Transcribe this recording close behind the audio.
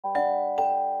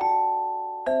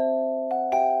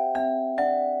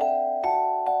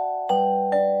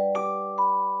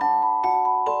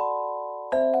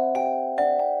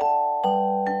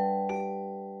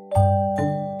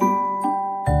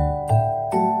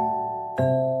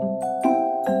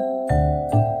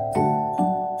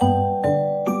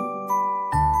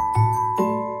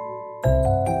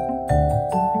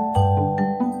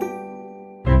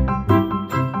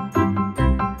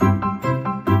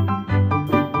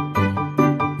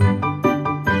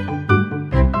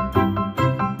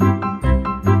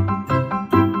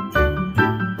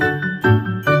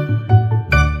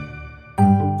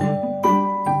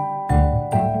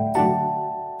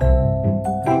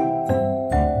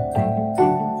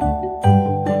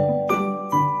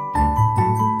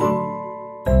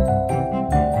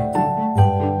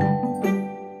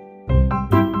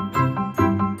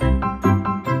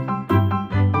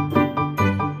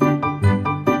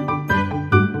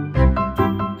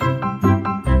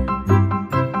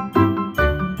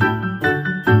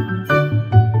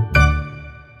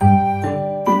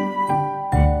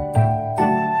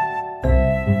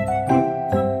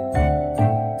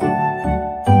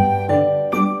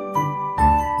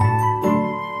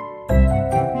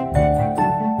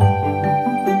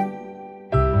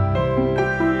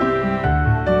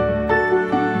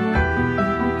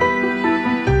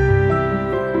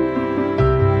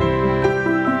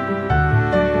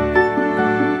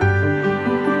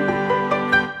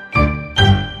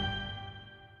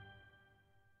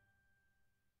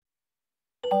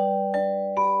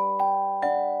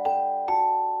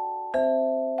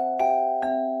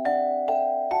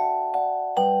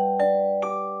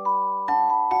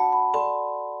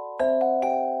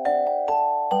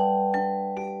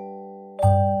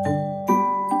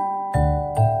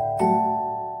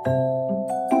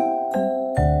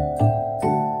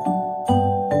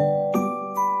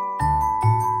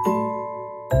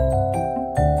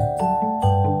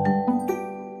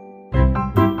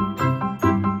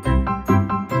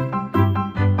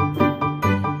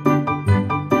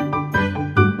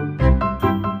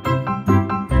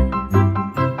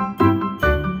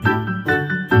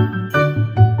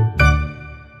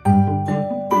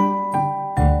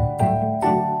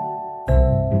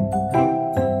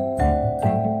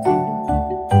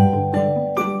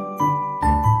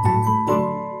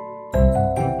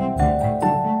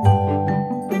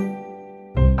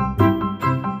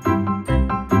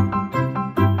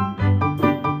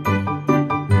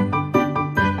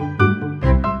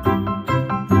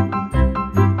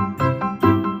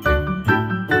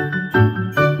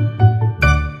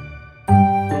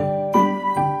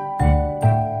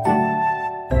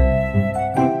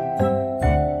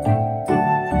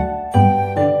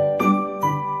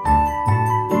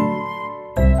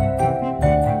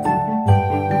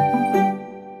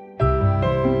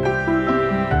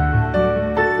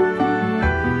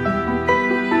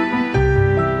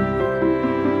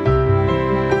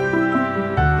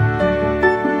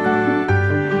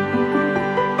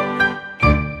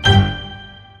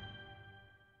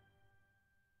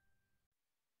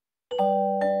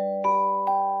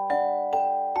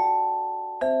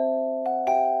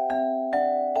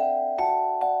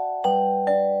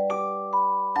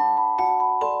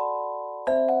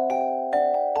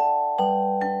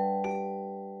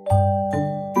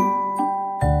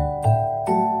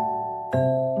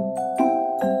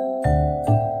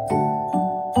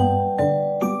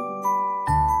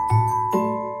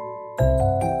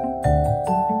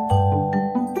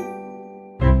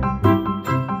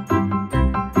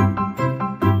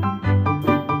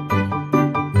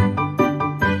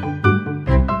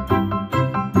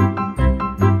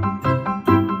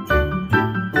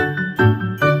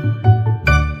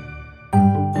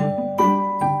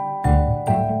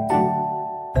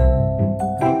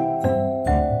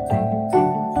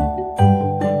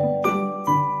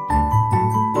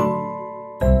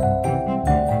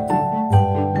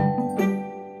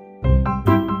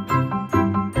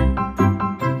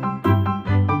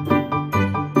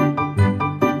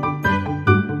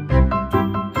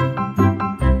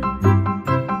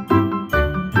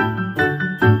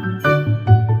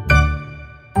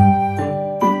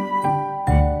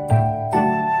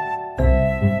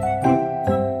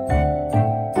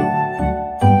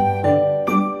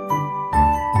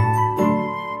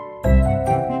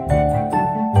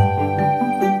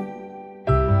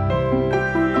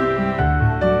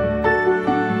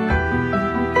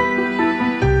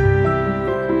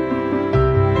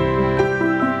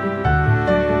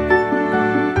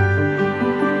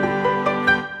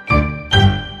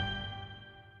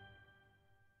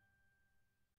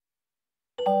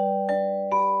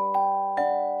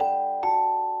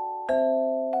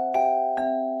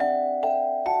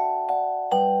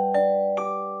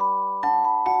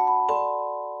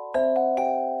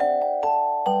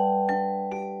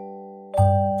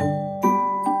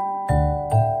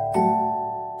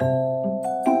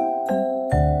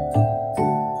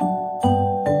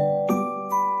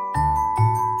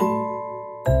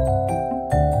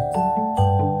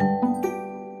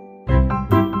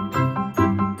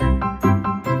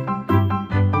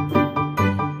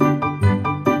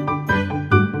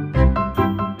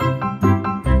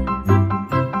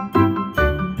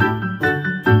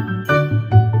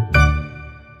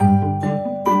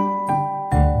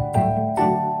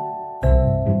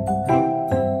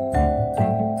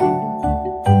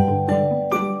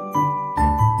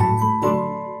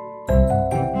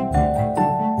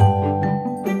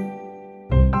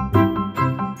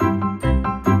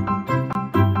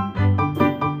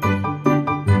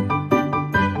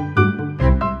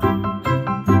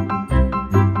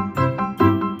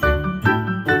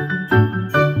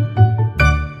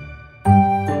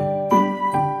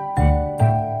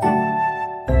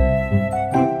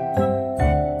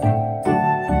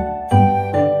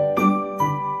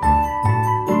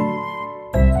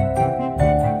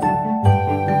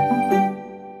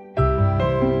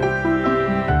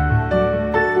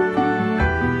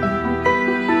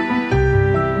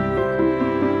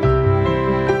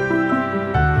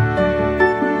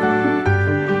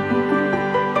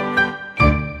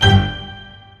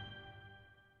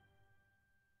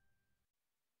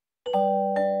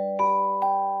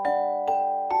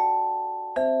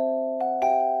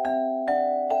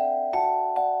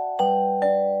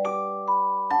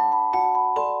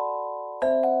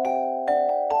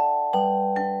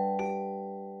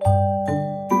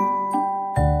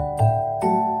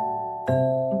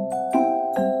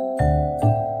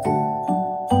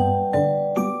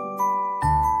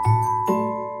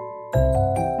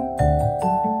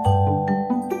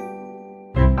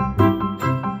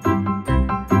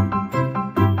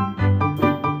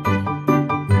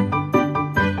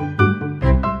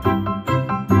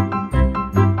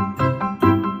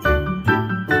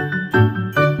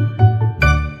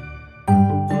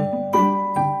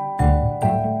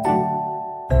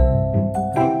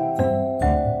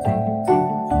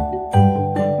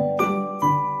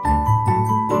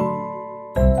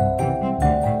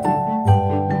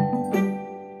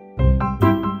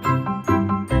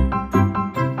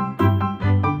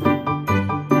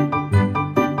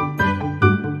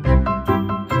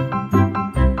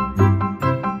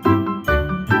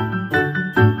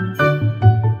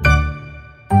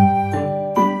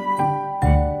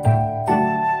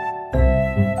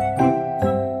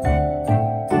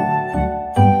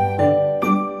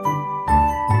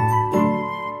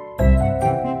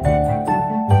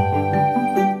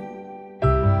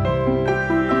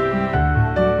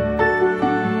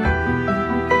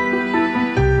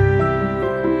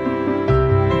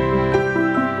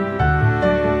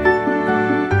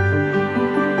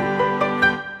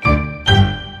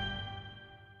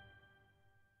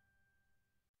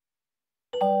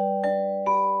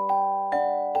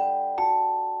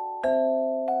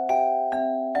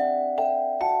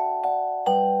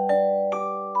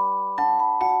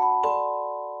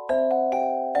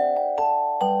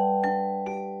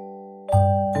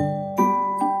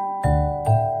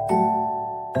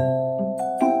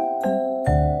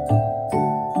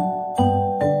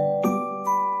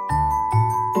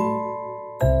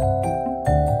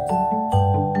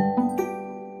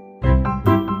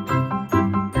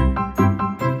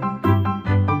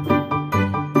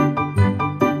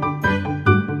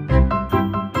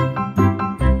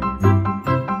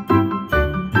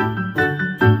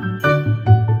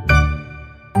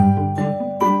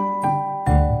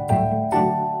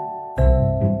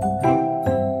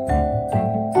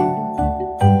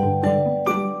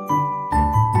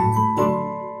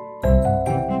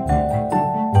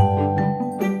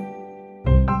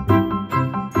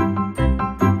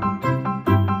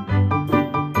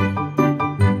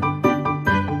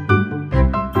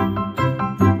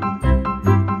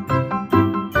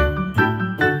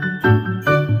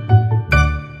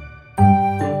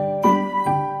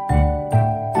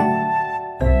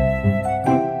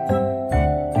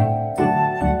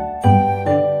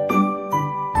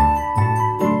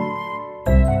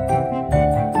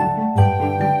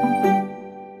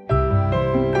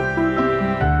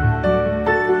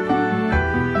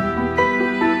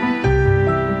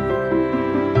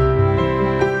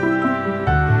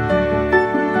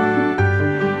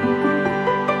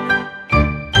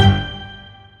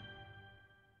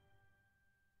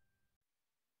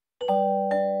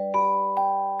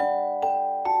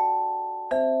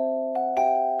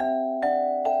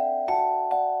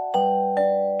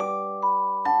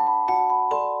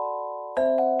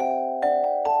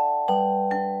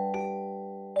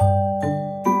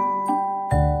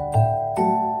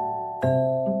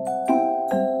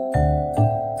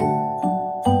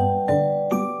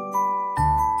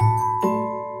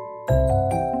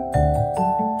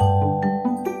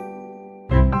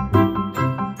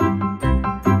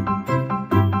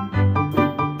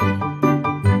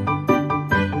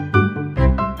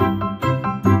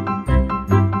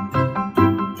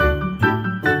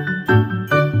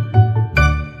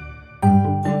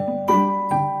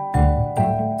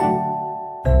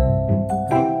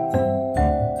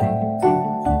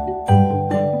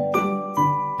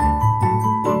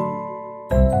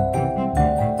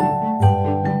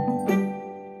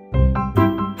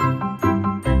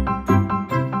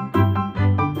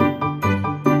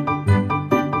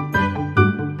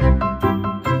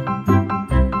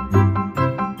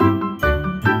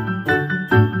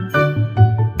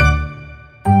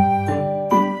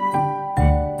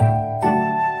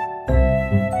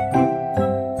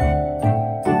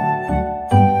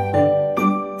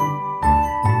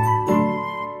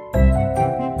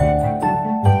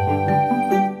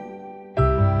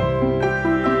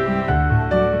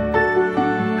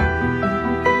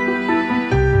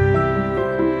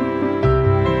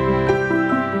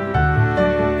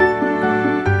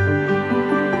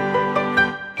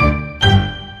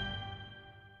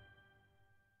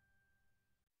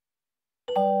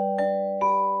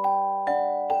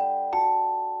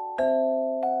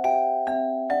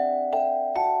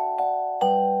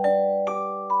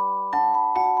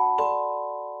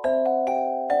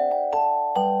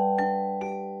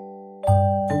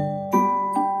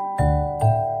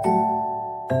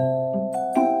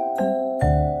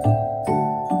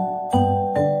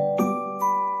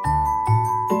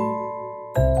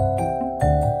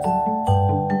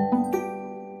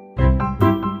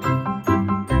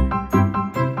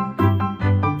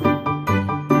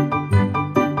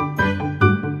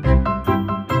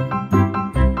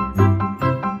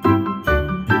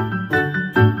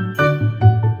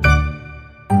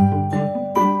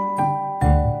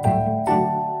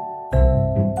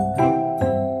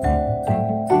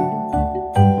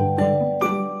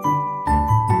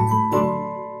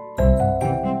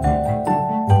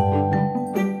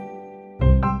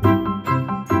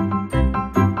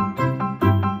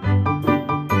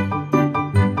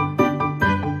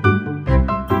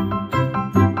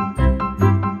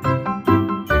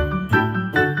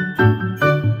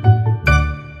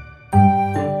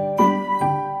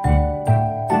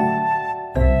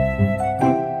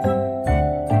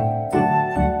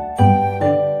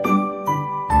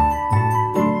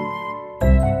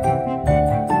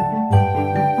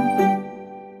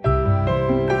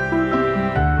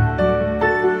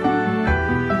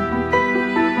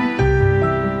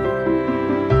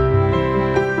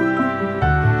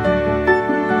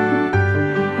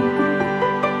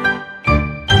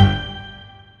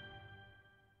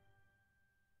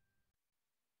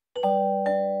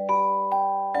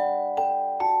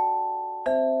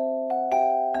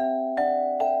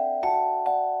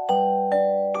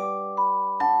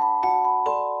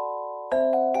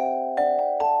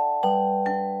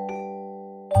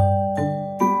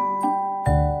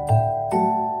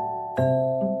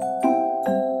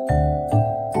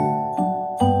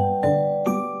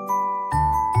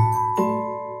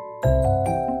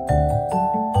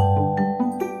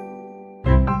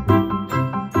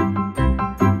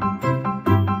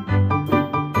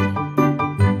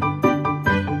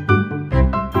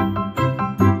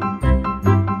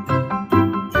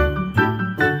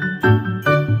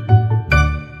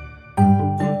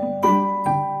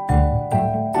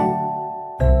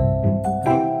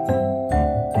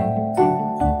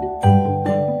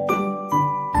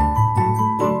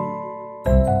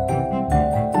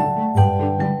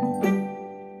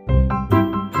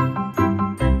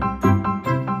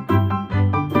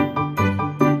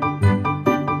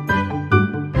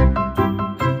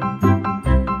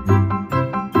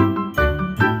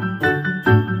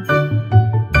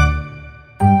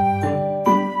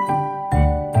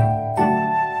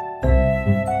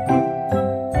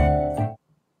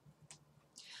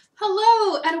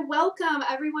Hello and welcome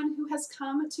everyone who has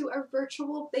come to our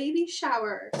virtual baby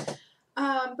shower.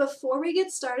 Before we get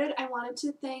started, I wanted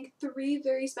to thank three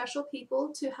very special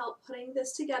people to help putting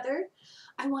this together.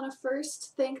 I want to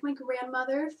first thank my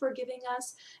grandmother for giving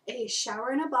us a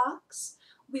shower in a box.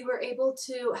 We were able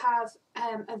to have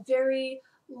a very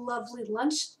lovely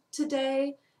lunch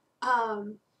today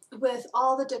with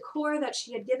all the decor that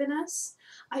she had given us.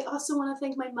 I also want to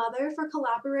thank my mother for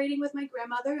collaborating with my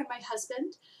grandmother and my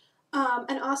husband.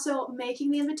 And also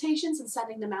making the invitations and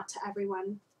sending them out to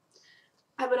everyone.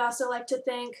 I would also like to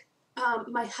thank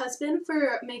my husband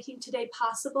for making today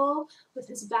possible with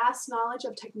his vast knowledge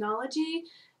of technology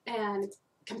and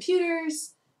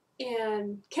computers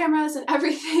and cameras and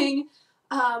everything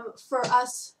for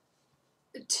us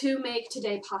to make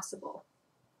today possible.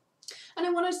 And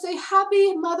I want to say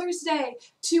Happy Mother's Day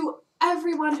to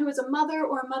everyone who is a mother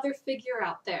or a mother figure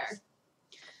out there.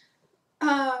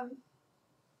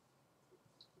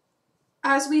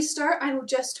 As we start, I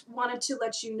just wanted to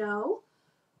let you know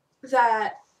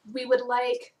that we would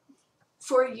like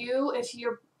for you, if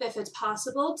it's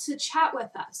possible, to chat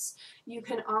with us. You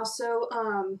can also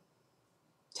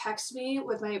text me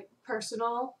with my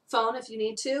personal phone if you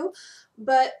need to.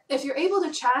 But if you're able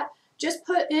to chat, just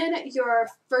put in your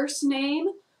first name,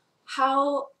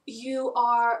 how you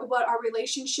are, what our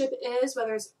relationship is,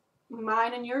 whether it's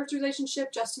mine and your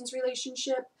relationship, Justin's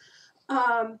relationship.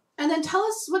 And then tell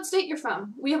us what state you're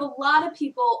from. We have a lot of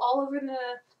people all over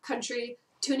the country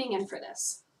tuning in for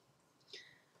this.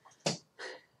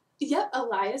 Yep,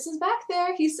 Elias is back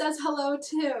there. He says hello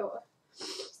too.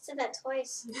 Said that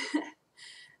twice.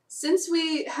 Since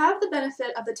we have the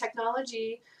benefit of the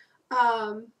technology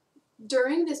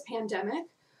during this pandemic,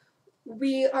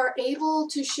 we are able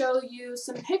to show you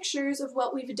some pictures of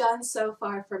what we've done so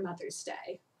far for Mother's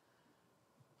Day.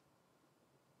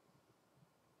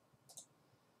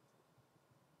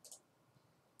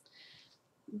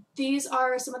 These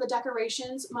are some of the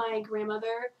decorations my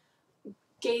grandmother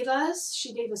gave us.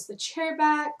 She gave us the chair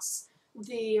backs,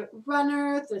 the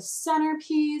runner, the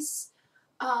centerpiece,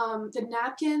 the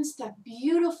napkins, that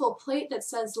beautiful plate that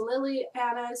says Lily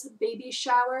Anna's Baby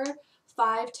Shower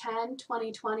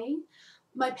 5/10/2020.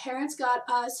 My parents got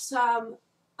us some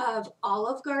of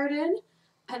Olive Garden,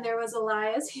 and there was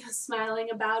Elias. He was smiling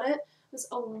about it. It was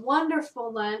a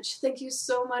wonderful lunch. Thank you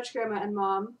so much, Grandma and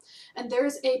Mom. And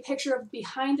there's a picture of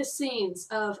behind the scenes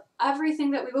of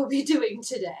everything that we will be doing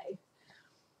today.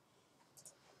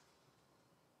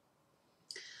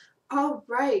 All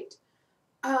right.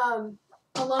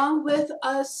 Along with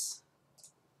us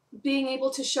being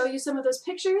able to show you some of those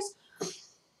pictures,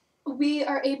 we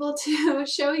are able to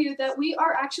show you that we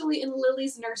are actually in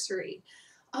Lily's nursery.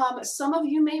 Some of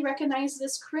you may recognize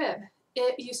this crib.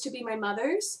 It used to be my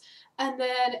mother's. And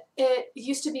then it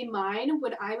used to be mine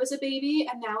when I was a baby,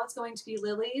 and now it's going to be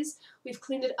Lily's. We've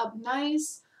cleaned it up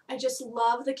nice. I just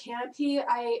love the canopy.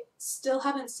 I still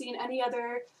haven't seen any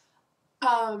other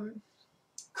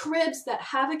cribs that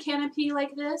have a canopy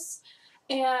like this.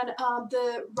 And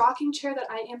the rocking chair that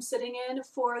I am sitting in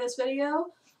for this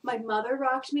video, my mother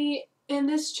rocked me in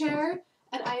this chair,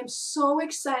 and I am so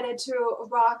excited to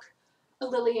rock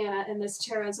Liliana in this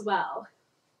chair as well.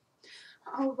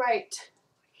 All right.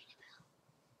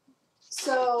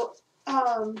 So,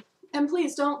 and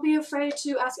please don't be afraid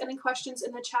to ask any questions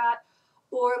in the chat,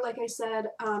 or like I said,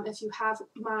 if you have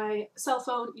my cell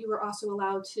phone, you are also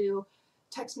allowed to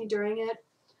text me during it.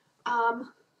 Are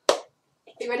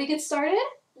you ready to get started?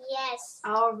 Yes.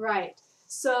 All right.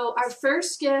 So our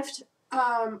first gift,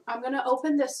 I'm going to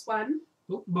open this one.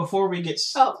 Before we get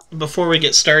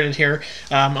started here,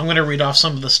 I'm going to read off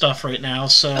some of the stuff right now.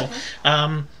 So,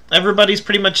 everybody's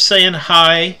pretty much saying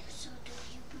hi.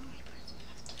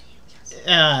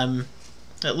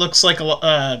 It looks like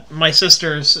my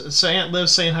sister's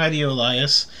saying hi to you,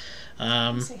 Elias.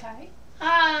 Say hi.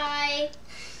 Hi.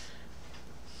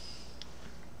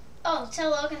 Oh,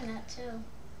 tell Logan that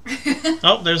too.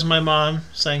 Oh, there's my mom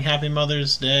saying Happy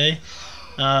Mother's Day.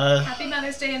 Happy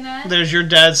Mother's Day, Annette. There's your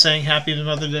dad saying Happy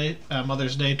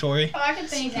Mother's Day, Tori. Oh, I can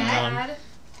say that.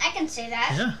 I can say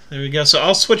that. Yeah, there we go. So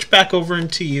I'll switch back over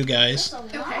into you guys.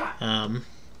 There's a lot. Okay.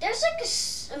 There's like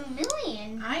a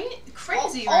million.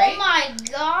 Crazy, right? Oh my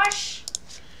gosh.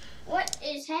 What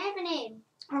is happening?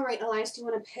 All right, Elias, do you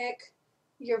want to pick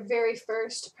your very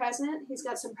first present? He's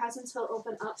got some presents he'll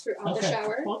open up throughout the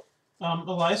shower. Well,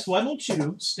 Elias, why don't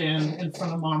you stand in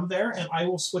front of Mom there, and I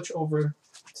will switch over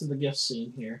to the gift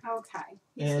scene here. Okay.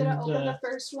 He's going to open the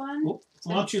first one.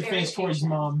 Why don't you face towards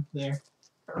Mom there?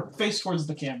 Or face towards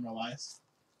the camera, Elias.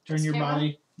 Turn your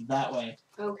body that way.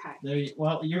 Okay. There.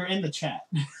 Well, you're in the chat.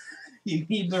 You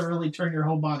need to really turn your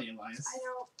whole body, Elias. I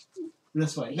don't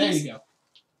This way. There you go.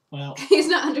 Well, he's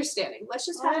not understanding. Let's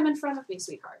just have him in front of me,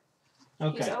 sweetheart.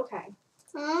 okay. He's okay.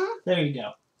 There you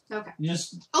go. Okay.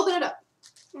 Just open it up.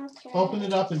 Okay. Open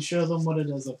it up and show them what it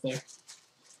is up there.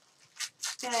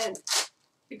 And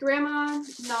Grandma,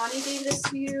 Nani gave this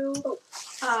to you.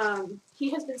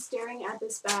 He has been staring at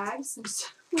this bag since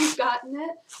we've gotten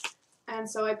it. And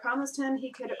so I promised him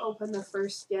he could open the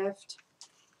first gift.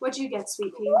 What'd you get,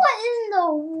 sweet pea? What in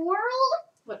the world?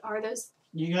 What are those?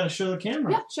 You gotta show the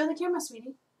camera. Yeah, show the camera,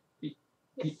 sweetie.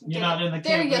 You're not in the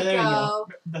there camera. There you go.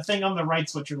 The thing on the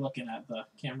right's what you're looking at. The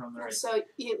camera on the right. So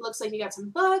it looks like you got some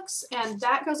books, and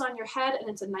that goes on your head, and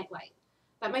it's a nightlight.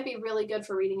 That might be really good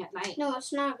for reading at night. No,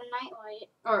 it's not a nightlight.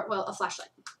 Or, well, a flashlight.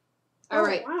 All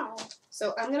right. Wow.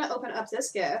 So I'm going to open up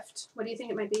this gift. What do you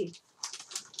think it might be?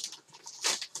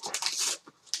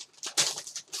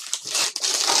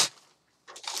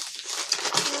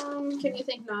 Can you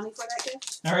thank Nani for that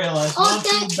gift? All right, Elias. Why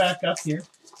don't you back up here?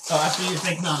 Oh, after you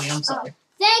thank Nani, I'm sorry.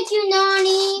 Thank you,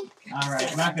 Nani. All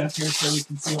right, back up here so we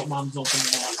can see what Mom's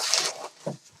opening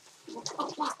up.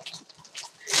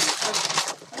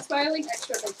 That's why I like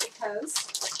extra big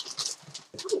because...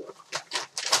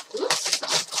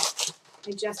 Oops.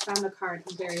 I just found the card.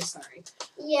 I'm very sorry.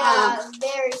 Yeah,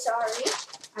 very sorry.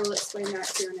 I will explain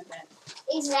that here in a bit.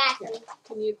 Exactly. Here.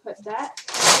 Can you put that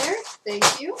there?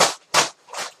 Thank you.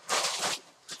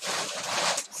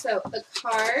 So the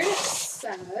card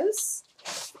says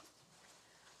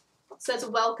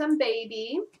welcome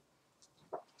baby.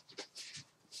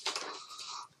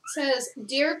 Says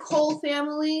dear Cole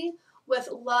family, with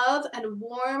love and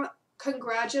warm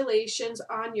congratulations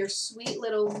on your sweet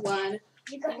little one.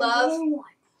 You got Love,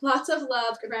 lots of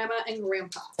love, Grandma and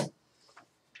Grandpa.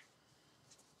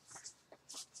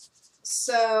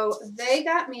 So they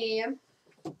got me, I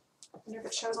wonder if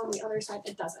it shows on the other side.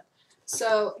 It doesn't.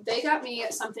 So they got me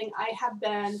something I have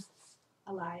been,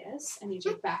 Elias, I need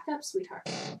you to back up, sweetheart,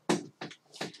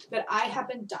 that I have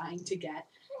been dying to get.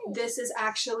 This is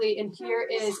actually, and here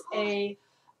is a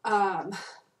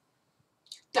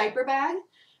diaper bag.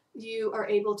 You are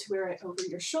able to wear it over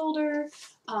your shoulder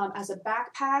as a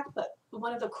backpack, but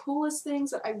one of the coolest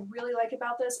things that I really like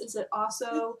about this is it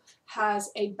also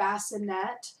has a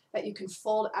bassinet that you can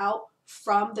fold out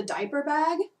from the diaper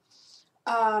bag.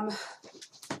 I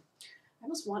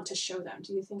almost want to show them.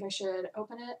 Do you think I should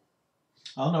open it?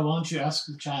 I don't know. Why don't you ask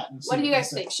the chat and see what do you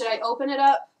guys think? Should I open it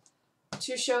up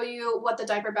to show you what the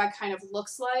diaper bag kind of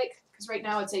looks like? Because right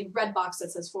now it's a red box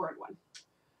that says 4-in-1.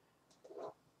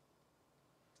 Are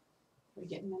we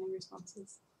getting many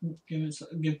responses?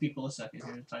 Give people a second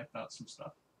here to type out some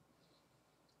stuff.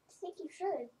 I think you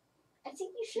should. I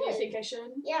think you should. You think I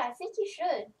should? Yeah, I think you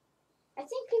should. I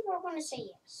think people are going to say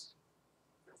yes.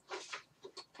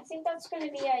 I think that's going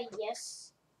to be a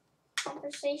yes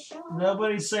conversation.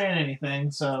 Nobody's saying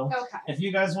anything, so okay. If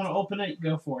you guys want to open it,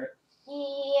 go for it.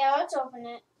 Yeah, let's open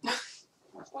it.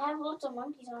 I have lots of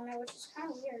monkeys on there, which is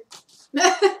kind of weird.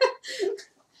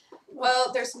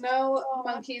 Well, there's no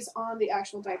monkeys on the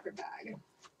actual diaper bag.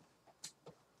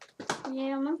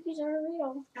 Yeah, monkeys are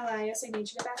real. Elias, I need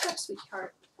you to back up,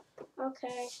 sweetheart.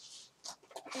 Okay.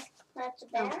 That's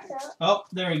back up. Oh,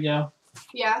 there you go.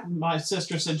 Yeah? My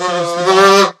sister said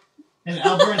show and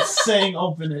Albert's saying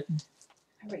open it.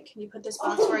 All right, can you put this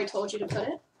box where I told you to put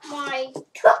it? My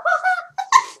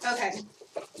Okay.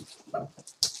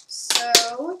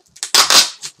 So,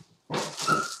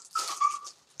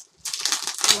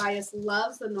 Elias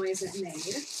loves the noise it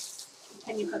made.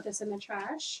 Can you put this in the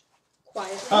trash?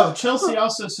 Quietly. Oh, Chelsea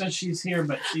also says she's here,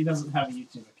 but she doesn't have a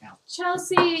YouTube account.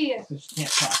 Chelsea! So she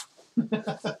can't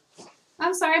talk.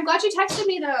 I'm sorry, I'm glad you texted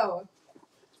me though.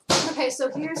 Okay,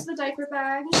 so here's the diaper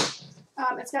bag.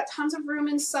 It's got tons of room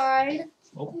inside.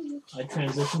 Oh, I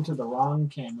transitioned to the wrong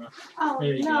camera. Oh,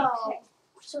 there you no. go. Okay,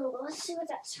 so let's see what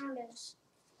that sound is.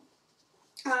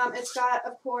 It's got,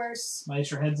 of course...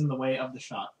 Elias, your head's in the way of the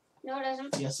shot. No, it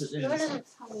doesn't. Yes, it is. No, it doesn't.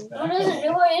 Back No, it doesn't. up.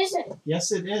 No, it isn't.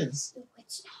 Yes, it is. No,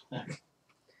 it's not.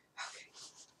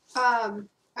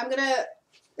 I'm gonna...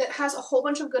 It has a whole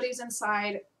bunch of goodies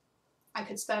inside. I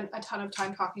could spend a ton of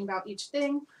time talking about each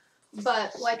thing.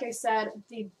 But like I said,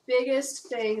 the biggest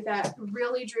thing that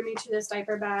really drew me to this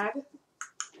diaper bag,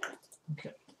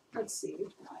 Okay. let's see,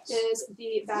 is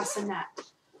the bassinet.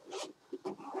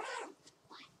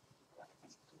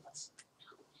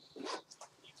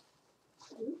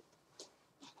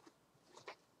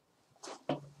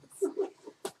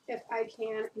 If I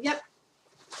can, yep.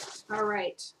 All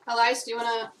right. Elias, do you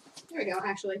wanna, there we go,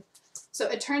 actually. So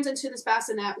it turns into this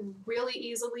bassinet really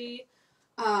easily.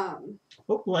 Oh,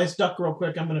 Elias, duck real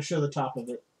quick. I'm going to show the top of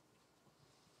it.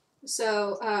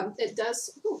 So it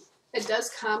does. Ooh, It does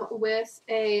come with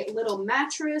a little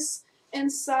mattress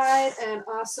inside, and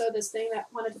also this thing that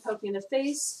wanted to poke me in the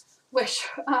face, which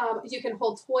you can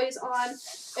hold toys on.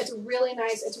 It's really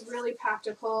nice. It's really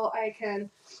practical. I can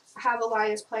have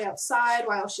Elias play outside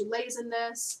while she lays in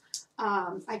this.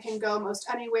 I can go most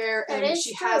anywhere, and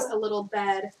she has a little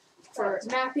bed for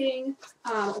napping,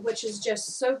 which is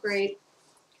just so great.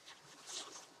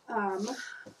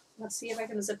 Let's see if I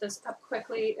can zip this up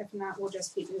quickly. If not, we'll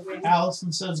just keep moving.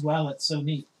 Allison says, "Wow, it's so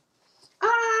neat."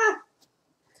 Ah!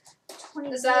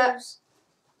 20 Is that views.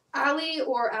 Allie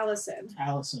or Allison?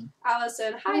 Allison.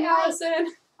 Allison. Hi, One like.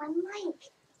 Allison. 1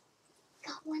 like.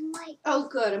 Got 1 like. Oh,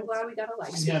 good. I'm glad we got a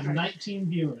like. We have 19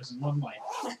 viewers and 1 like.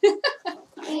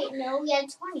 Wait, no, we had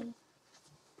 20.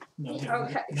 No,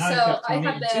 Okay, now so I've got I 20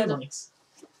 have and 2 been- likes.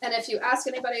 And if you ask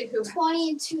anybody who 20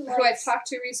 and 2 likes. I've talked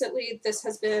to recently, this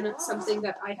has been something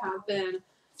that I have been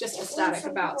just ecstatic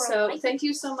about. So thank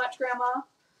you so much, Grandma.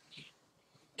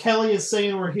 Kelly is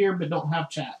saying we're here but don't have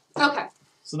chat. Okay.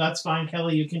 So that's fine,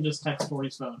 Kelly. You can just text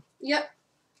Tori's phone. Yep.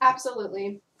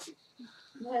 Absolutely.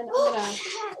 Then I'm gonna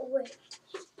Wait.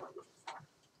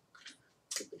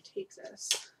 quickly take this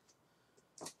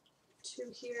to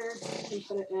here and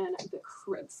put it in the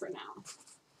crib for now.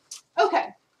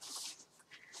 Okay.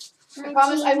 I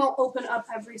promise I won't open up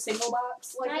every single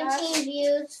box like 19 that,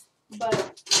 views.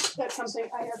 but that's something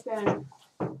I have been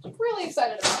really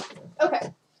excited about.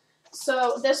 Okay.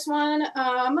 So this one,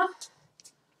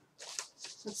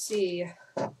 let's see.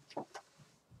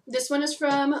 This one is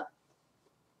from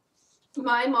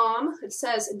my mom. It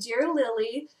says, "Dear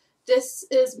Lily, this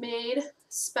is made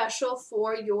special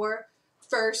for your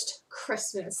first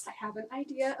Christmas." I have an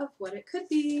idea of what it could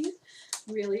be.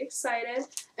 Really excited.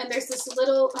 And there's this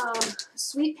little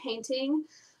sweet painting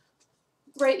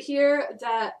right here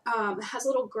that has a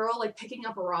little girl like picking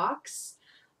up rocks.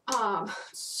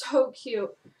 So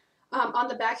cute. On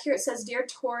the back here it says, "Dear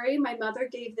Tori, my mother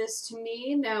gave this to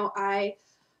me. Now I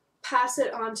pass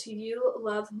it on to you.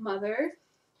 Love, Mother."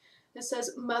 It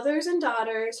says, "Mothers and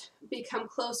daughters become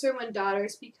closer when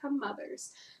daughters become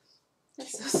mothers."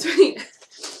 That's so sweet.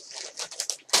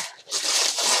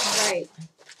 All right.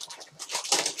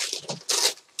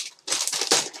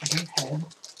 Your head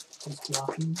is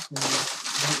blocking, so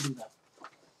don't do that.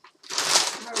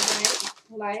 All right.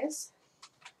 Elias,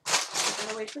 get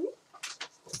that away from me.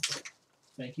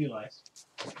 Thank you, Elias.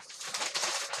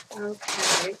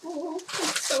 Okay. Oh, I'm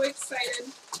so excited.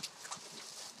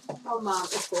 Oh, Mom,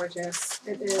 it's gorgeous.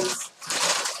 It is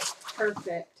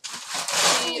perfect.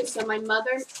 So my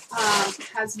mother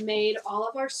has made all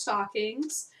of our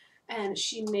stockings, and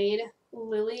she made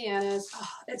Liliana's. Oh,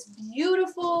 it's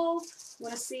beautiful.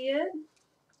 Want to see it?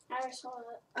 I already saw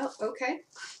it. Oh, okay.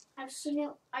 I've seen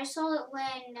it. I saw it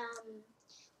when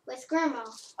with Grandma.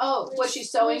 Oh, was she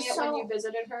sewing it when you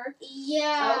visited her?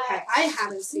 Yeah. Okay, I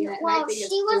haven't seen it, and I think it's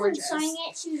she wasn't gorgeous. sewing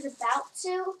it. She was about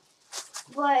to,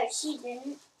 but she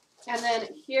didn't. And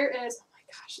then here is, oh my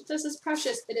gosh, this is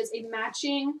precious. It is a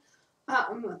matching,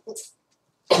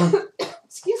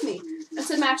 excuse me, it's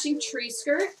a matching tree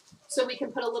skirt. So we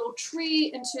can put a little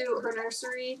tree into her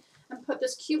nursery and put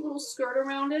this cute little skirt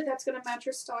around it. That's going to match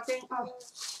her stocking. Oh,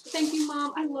 thank you,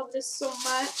 Mom. I love this so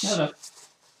much. Hello.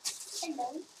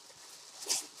 Hello.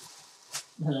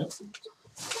 Hello.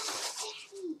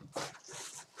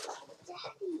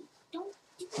 Daddy, don't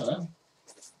do Hello.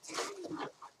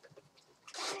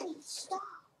 Daddy, stop.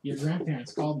 Your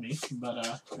grandparents called me, but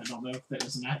I don't know if that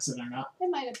was an accident or not. It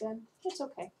might have been. It's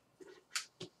okay.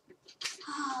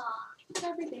 Ah,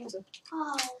 Everything's okay.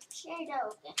 oh,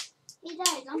 Shadow. Hey,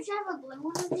 Daddy, don't you have a blue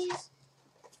one of these?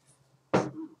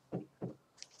 I'm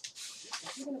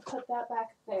going to put that back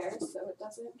there so it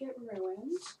doesn't get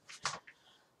ruined.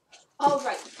 All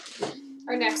right.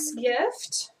 Our next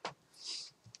gift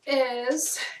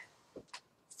is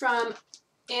from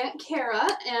Aunt Kara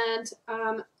and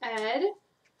Ed.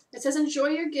 It says, "Enjoy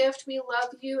your gift. We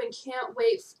love you and can't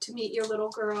wait to meet your little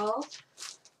girl."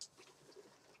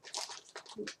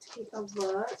 Take a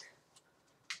look.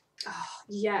 Oh,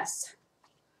 yes.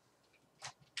 I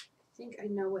think I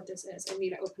know what this is. I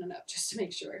need to open it up just to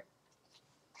make sure.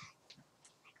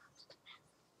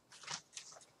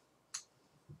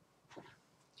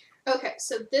 Okay,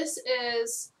 so this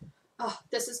is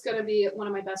going to be one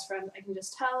of my best friends, I can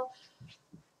just tell.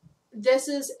 This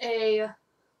is a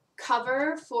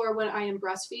cover for when I am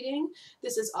breastfeeding.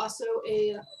 This is also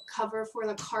a cover for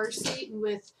the car seat, and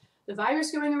with the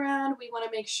virus going around, we want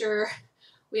to make sure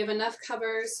we have enough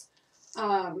covers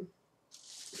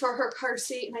for her car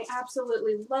seat, and I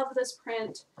absolutely love this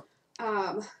print.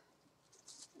 I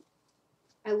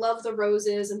love the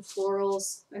roses and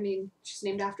florals. I mean, she's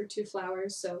named after 2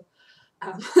 flowers, so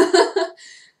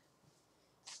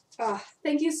Oh,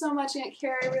 thank you so much, Aunt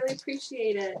Kara. I really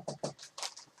appreciate it.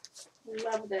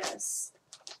 Love this.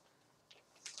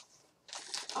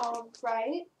 All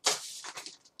right.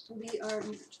 We are,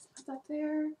 just put that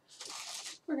there.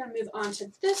 We're going to move on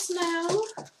to this now.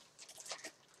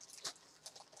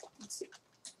 Let's see.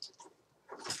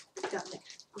 Got like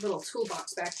a little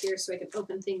toolbox back here so I can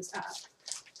open things up.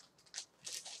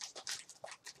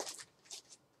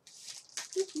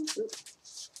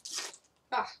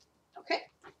 Ah, okay.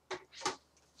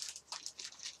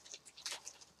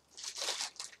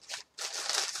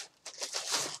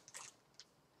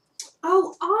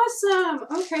 Oh, awesome!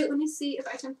 Okay, let me see if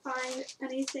I can find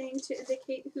anything to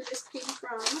indicate who this came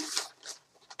from.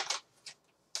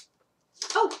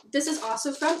 Oh, this is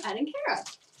also from Ed and Kara.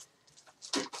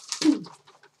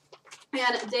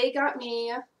 And they got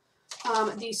me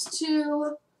these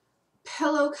 2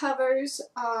 pillow covers,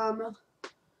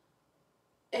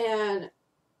 and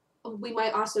we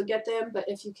might also get them, but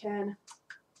if you can,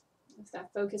 if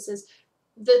that focuses,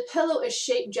 the pillow is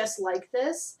shaped just like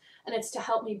this, and it's to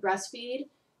help me breastfeed,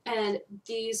 and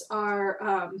these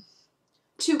are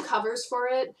 2 covers for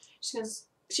it. She's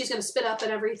gonna spit up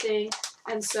and everything,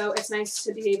 and so it's nice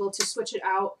to be able to switch it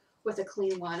out with a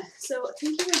clean one. So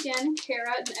thank you again,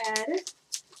 Kara and Ed.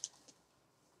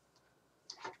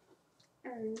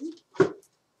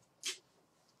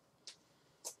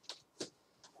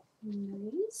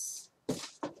 Nice. And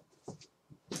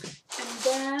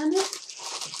then,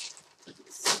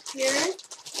 let's see here.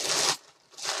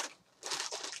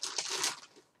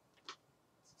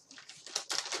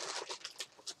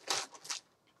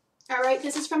 All right,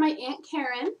 this is from my Aunt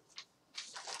Karen.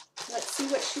 Let's see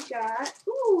what she got.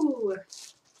 Ooh.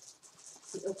 Let's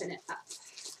open it up.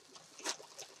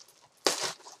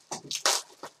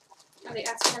 Are they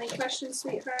asking any questions,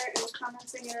 sweetheart? Any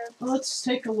comments negative? Let's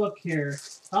take a look here.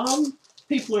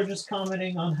 People are just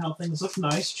commenting on how things look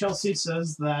nice. Chelsea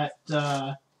says that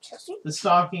the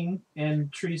stocking and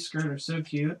tree skirt are so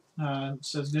cute.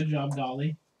 Says good job,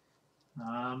 Dolly.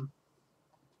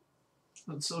 It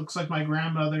looks like my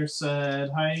grandmother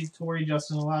said, hi, Tori,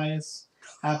 Justin, Elias.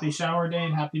 Happy shower day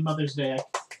and happy Mother's Day.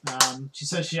 She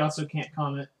says she also can't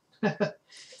comment.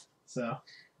 So.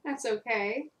 That's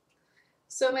okay.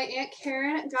 So my Aunt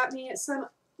Karen got me some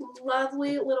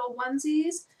lovely little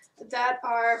onesies that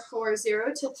are for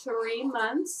 0 to 3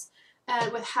 months.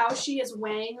 And with how she is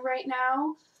weighing right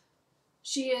now,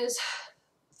 she is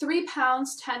 3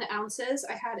 pounds, 10 ounces.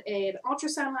 I had an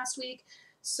ultrasound last week,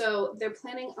 so they're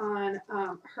planning on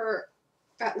her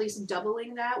at least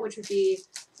doubling that, which would be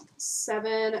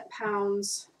 7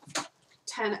 pounds,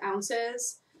 10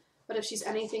 ounces. But if she's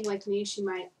anything like me, she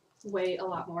might weigh a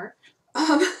lot more.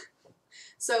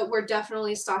 So we're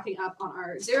definitely stocking up on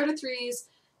our 0 to 3s,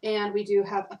 and we do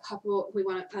have a couple, we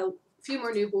want a few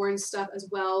more newborn stuff as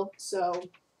well. So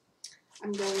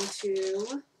I'm going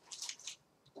to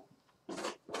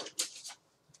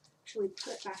actually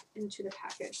put it back into the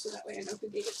package so that way I know who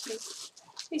gave it to me.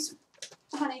 Hey, so,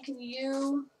 honey, can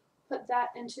you put that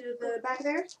into the bag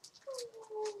there?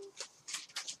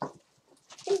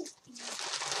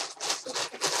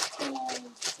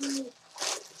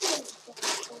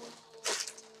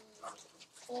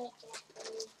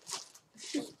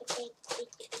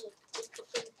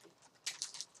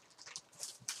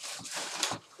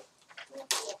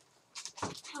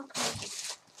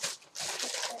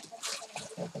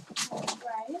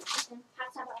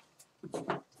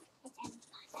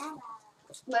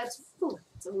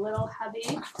 It's a little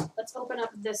heavy. Let's open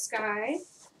up this guy.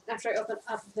 After I open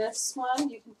up this one,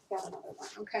 you can get another one,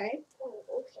 okay? Oh,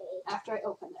 okay. After I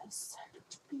open this.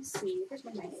 Let me see. Here's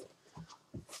my knife.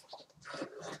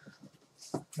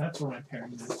 That's where my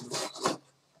paring knife is.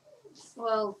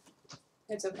 Well,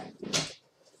 it's okay.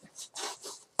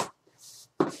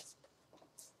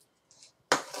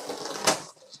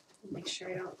 Make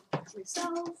sure I don't hurt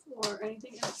myself or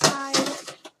anything inside.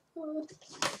 Oh.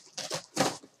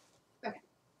 Okay.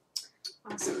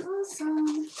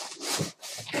 Awesome.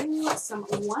 Ooh, some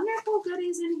wonderful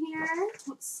goodies in here.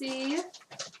 Let's see.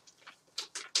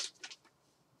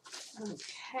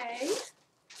 Okay.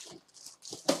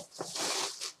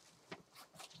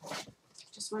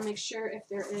 Just want to make sure if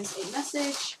there is a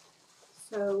message,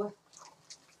 so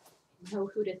I know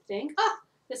who to thank. Ah,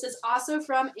 this is also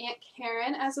from Aunt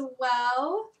Karen as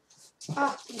well.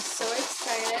 Oh, I'm so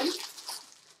excited.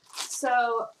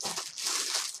 So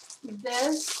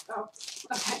this, oh,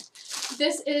 okay.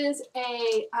 This is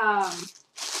a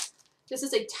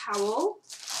towel.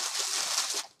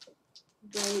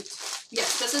 Right.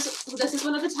 Yes, this is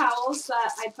one of the towels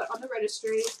that I put on the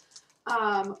registry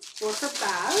for her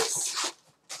baths.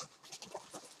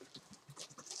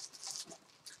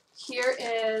 Here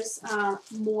is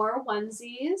more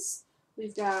onesies.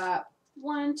 We've got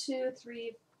 1, 2,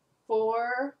 3,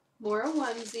 4 more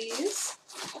onesies.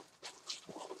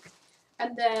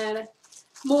 And then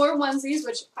more onesies,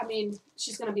 which, I mean,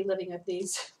 she's going to be living with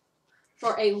these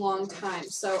for a long time.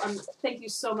 So thank you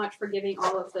so much for giving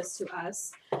all of this to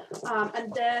us.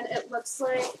 And then it looks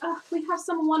like we have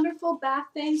some wonderful bath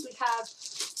things. We have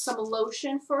some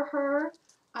lotion for her.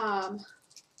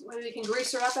 We can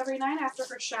grease her up every night after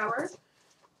her shower.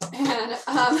 And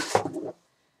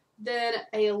then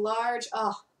a large,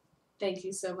 thank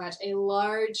you so much, a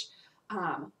large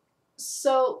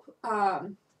soap,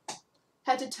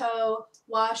 head to toe,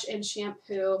 wash and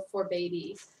shampoo for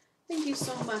baby. Thank you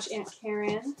so much, Aunt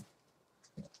Karen.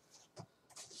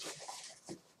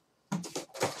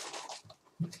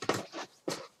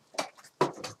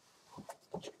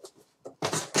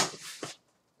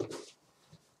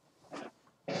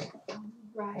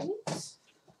 Right.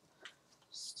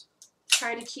 Just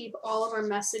try to keep all of our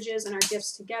messages and our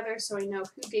gifts together so I know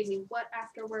who gave me what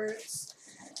afterwards.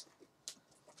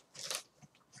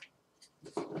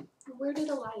 Where did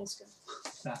Elias go?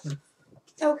 Bathroom.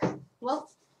 Okay. Well,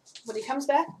 when he comes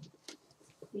back,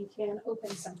 he can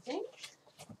open something.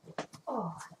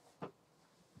 Oh.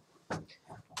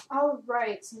 All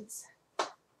right. Since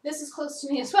this is close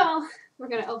to me as well, we're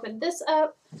going to open this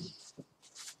up.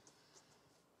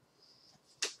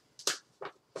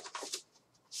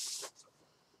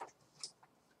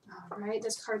 All right.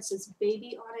 This card says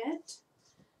baby on it.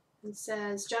 It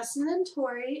says, Justin and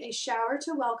Tori, a shower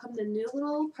to welcome the new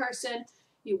little person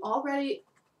who's already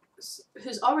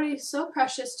so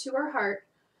precious to our heart.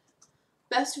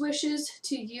 Best wishes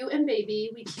to you and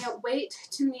baby. We can't wait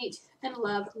to meet and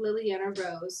love Liliana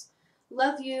Rose.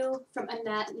 Love you from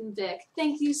Annette and Vic.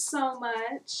 Thank you so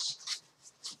much.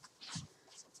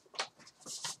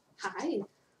 Hi. Do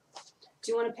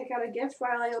you want to pick out a gift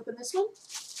while I open this one?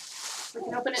 We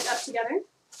can open it up together.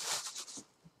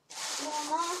 Well,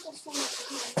 not the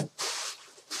same.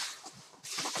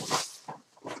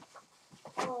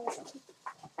 Oh,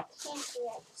 can't be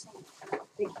at the same time.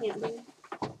 They can't be.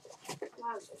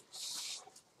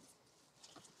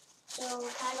 So,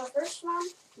 can I go first, Mom?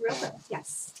 Real quick.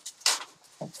 Yes.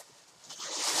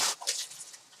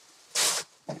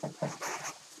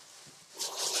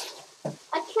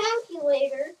 A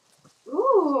calculator.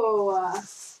 Ooh.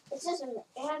 It has a.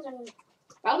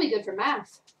 That'll be good for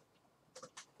math.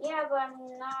 Yeah, but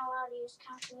I'm not allowed to use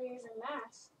calculators in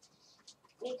math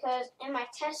because in my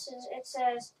tests it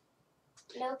says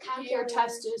no calculators. Your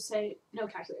test do say no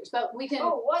calculators, but we can.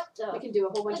 Oh, what the? We can do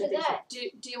a whole bunch Look of at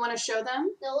things. that. Do you want to show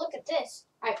them? No, look at this.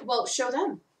 Well, show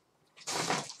them.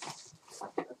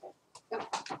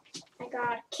 I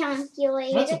got a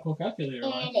calculator. That's a cool calculator.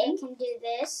 And Line. it can do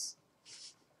this.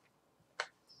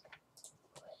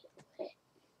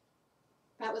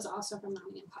 That was also from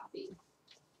Mommy and Poppy.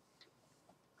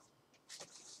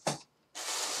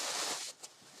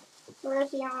 Where's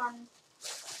the on?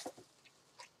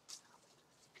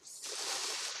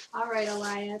 All right,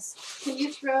 Elias. Can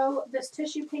you throw this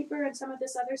tissue paper and some of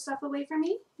this other stuff away from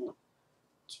me?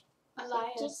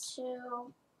 Elias.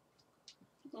 52.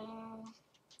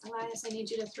 Elias, I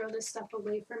need you to throw this stuff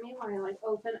away from me while I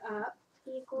open up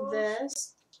Equals.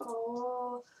 this.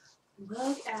 Oh,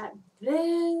 look at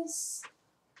this.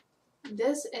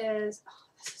 This is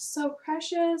so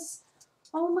precious.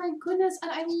 Oh my goodness. And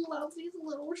I love these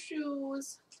little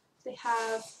shoes. They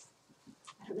have,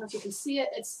 I don't know if you can see it,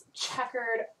 it's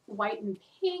checkered white and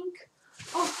pink.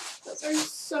 Oh, those are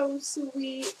so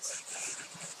sweet.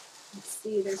 Let's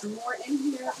see, there's more in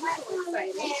here. I'm so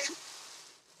excited.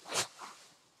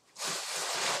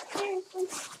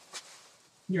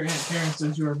 Your Aunt Karen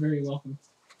says you are very welcome.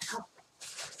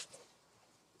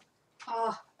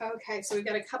 Oh, okay, so we've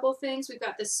got a couple things. We've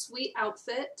got this sweet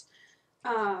outfit.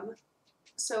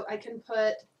 So I can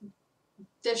put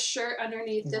this shirt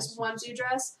underneath this onesie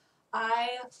dress.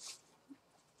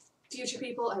 Future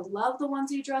people, I love the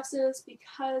onesie dresses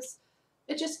because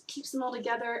it just keeps them all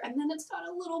together. And then it's got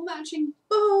a little matching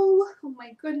bow. Oh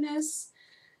my goodness.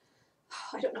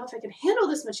 I don't know if I can handle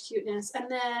this much cuteness.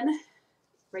 And then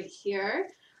right here,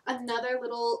 another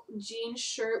little jean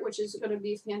shirt, which is going to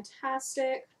be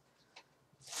fantastic.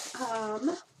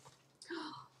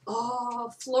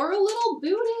 Oh, floral little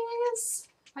booties.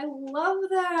 I love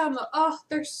them. Oh,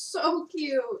 they're so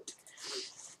cute.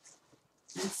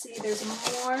 Let's see, there's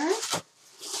more.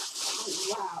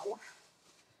 Oh, wow.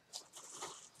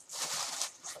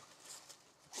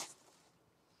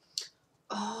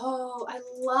 Oh, I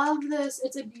love this.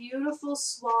 It's a beautiful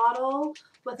swaddle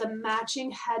with a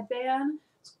matching headband.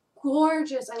 It's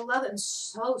gorgeous. I love it. And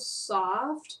so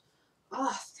soft.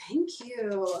 Oh, thank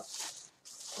you.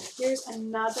 Here's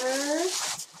another.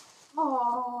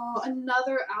 Oh,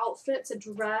 another outfit. It's a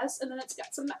dress, and then it's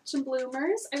got some matching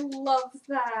bloomers. I love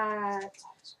that.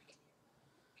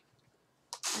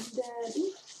 And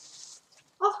then,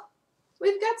 oh,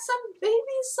 we've got some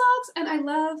baby socks, and I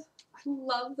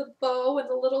love the bow and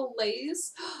the little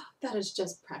lace. That is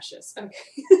just precious. Okay,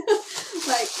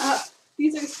 like,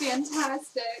 these are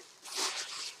fantastic.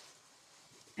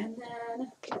 And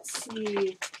then let's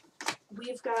see,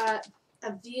 we've got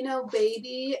Aveeno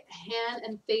Baby hand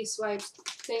and face wipes.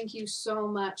 Thank you so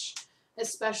much,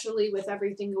 especially with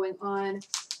everything going on.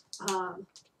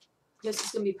 This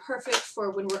is going to be perfect for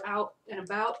when we're out and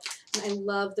about. And I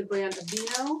love the brand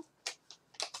Aveeno.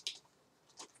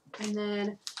 And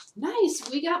then, nice,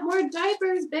 we got more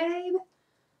diapers, babe.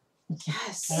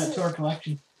 Yes. Add it to our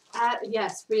collection.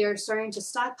 Yes, we are starting to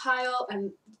stockpile,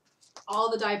 and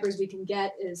all the diapers we can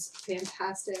get is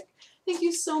fantastic. Thank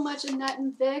you so much, Annette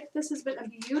and Vic. This has been a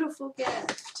beautiful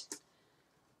gift.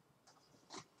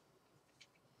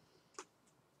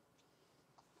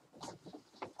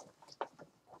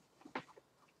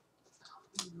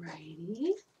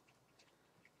 Alrighty.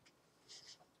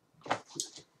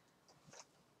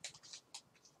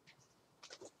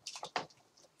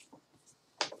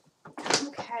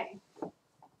 Okay.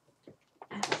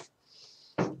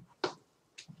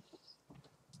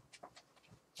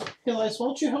 Hey, Elias, why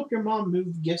don't you help your mom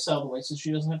move the gifts out of the way so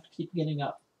she doesn't have to keep getting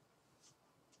up?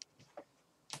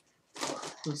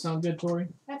 Does that sound good, Tori?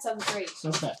 That sounds great.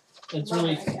 Okay. It's Love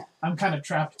really, that idea. I'm kind of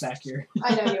trapped back here.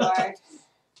 I know you are.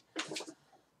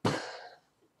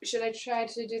 Should I try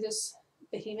to do this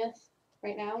behemoth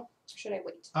right now? Or should I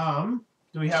wait?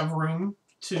 Do we have room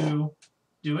to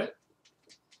do it?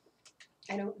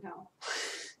 I don't know.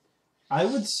 I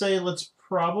would say let's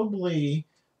probably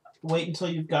wait until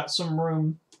you've got some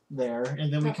room there,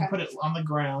 and then we can Okay. put it on the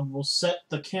ground. We'll set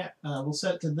we'll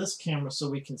set it to this camera so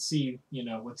we can see,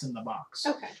 what's in the box.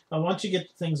 Okay. But once you get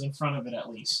the things in front of it, at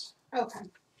least Okay.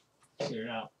 figure it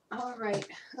out. All right.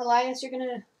 Elias, you're going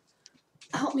to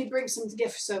help me bring some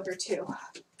gifts over, too.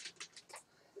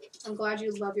 I'm glad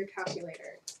you love your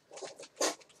calculator.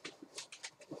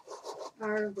 All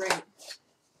right.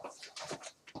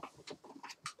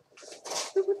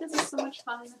 Ooh, this is so much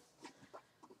fun.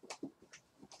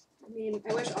 I mean,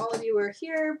 I wish all of you were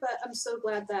here, but I'm so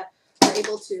glad that we're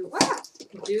able to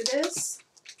do this.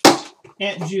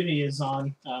 Aunt Judy is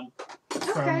on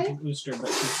Okay. from Booster, but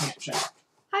she can't chat.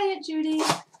 Hi, Aunt Judy.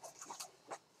 All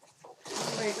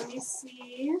right, let me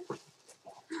see.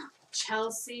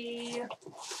 Chelsea,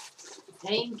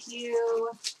 thank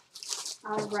you.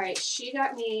 All right, she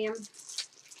got me,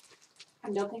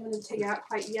 I don't think I'm going to take it out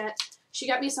quite yet. She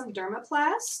got me some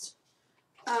Dermaplast.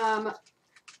 Hold on.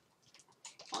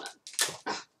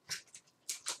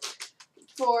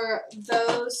 For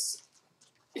those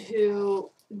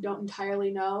who don't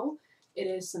entirely know, it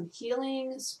is some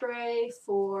healing spray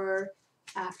for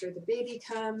after the baby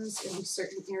comes in a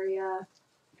certain area.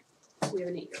 We have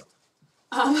an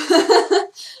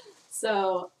 8-year-old.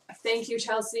 So thank you,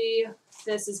 Chelsea.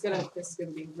 This is gonna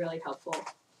be really helpful.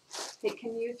 Hey,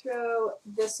 can you throw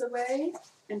this away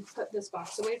and put this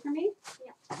box away for me?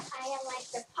 Yeah, I have like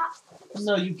the pop.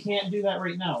 No, you can't do that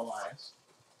right now, Elias.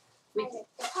 I like the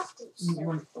pop.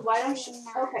 Why don't you?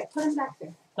 Okay, put them back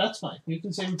there. That's fine. You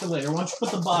can save them for later. Why don't you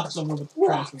put the box over the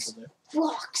trash over there?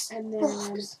 Blocks. And then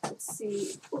let's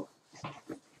see. Ooh.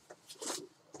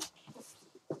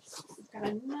 We've got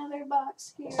another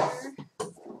box here.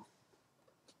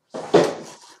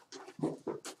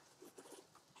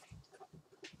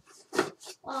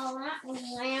 Well, that was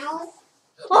loud.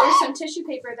 There's some tissue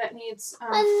paper that needs A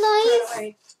thrown knife.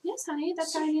 away. Yes, honey,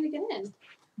 that's how I need to get in.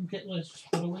 Okay, let's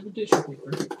just put away the tissue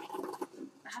paper.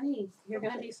 Honey, you're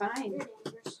gonna be fine. You're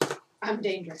dangerous. I'm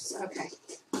dangerous. Okay.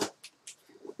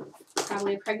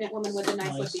 Probably a pregnant woman with a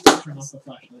knife would Elias, be turn off dangerous. the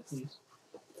flashlight, please.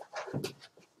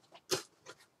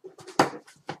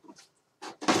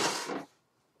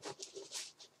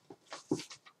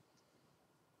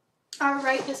 All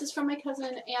right, this is from my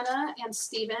cousin Anna and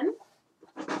Steven.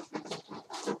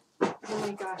 Oh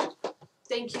my gosh.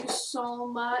 Thank you so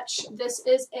much. This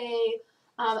is a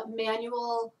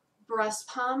manual breast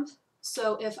pump.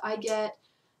 So if I get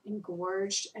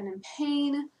engorged and in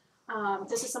pain,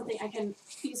 this is something I can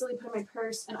easily put in my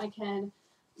purse and I can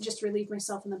just relieve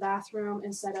myself in the bathroom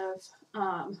instead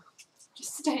of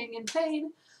just staying in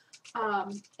pain.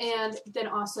 And then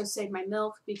also save my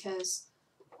milk because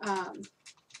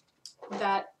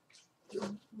that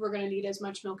we're going to need as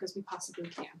much milk as we possibly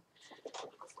can.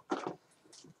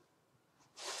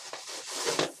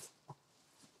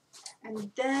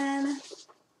 And then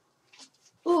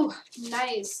Ooh,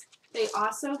 nice. They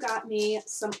also got me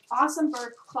some awesome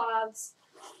bird cloths.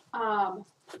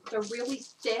 They're really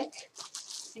thick,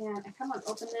 and I kind of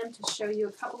open them to show you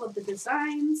a couple of the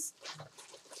designs.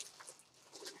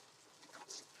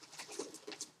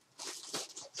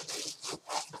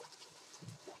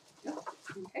 Oh,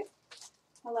 okay.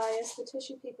 Elias, the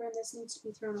tissue paper in this needs to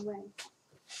be thrown away.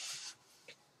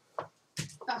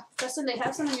 Justin, they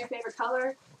have some in your favorite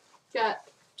color.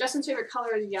 Justin's favorite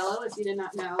color is yellow, if you did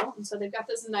not know. And so they've got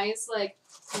this nice, like,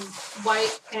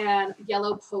 white and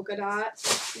yellow polka dot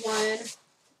one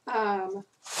in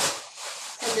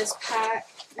this pack.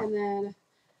 And then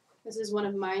this is one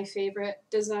of my favorite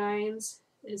designs,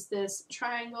 is this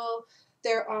triangle.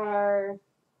 There are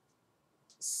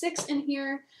 6 in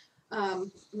here.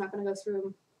 I'm not going to go through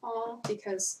them all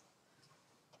because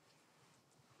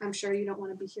I'm sure you don't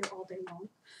want to be here all day long.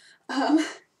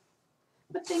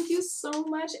 But thank you so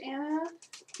much, Anna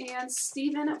and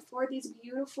Stephen, for these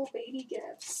beautiful baby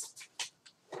gifts.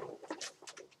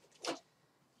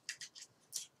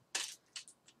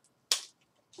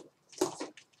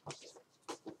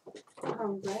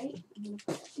 All right, I'm going to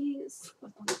put these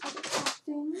with all the other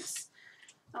things.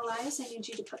 Elias, I need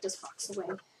you to put this box away.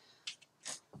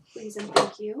 Please and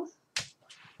thank you.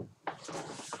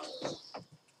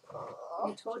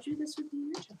 I told you this would be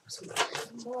your job,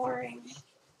 sweetheart. Boring.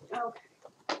 Okay.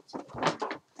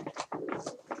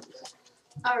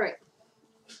 All right.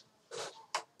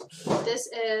 This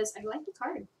is, I like the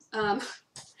card.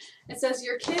 It says,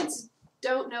 your kids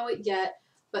don't know it yet,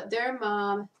 but their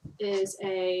mom is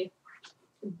a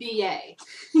BA.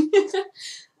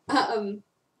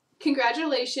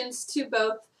 Congratulations to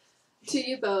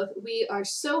you both. We are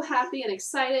so happy and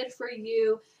excited for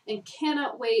you and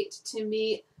cannot wait to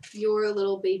meet your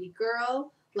little baby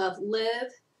girl. Love,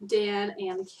 Liv, Dan,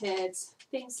 and the kids.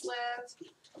 Thanks,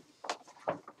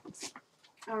 Liv.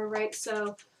 All right,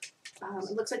 so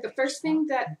it looks like the first thing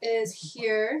that is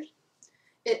here,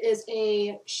 it is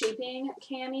a shaping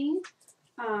cami.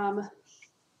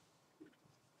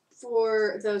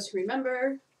 For those who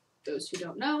remember, those who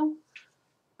don't know,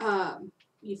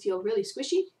 you feel really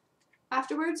squishy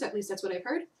afterwards. At least that's what I've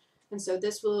heard. And so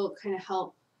this will kind of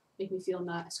help make me feel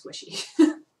not squishy.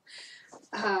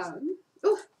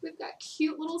 Oh, we've got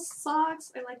cute little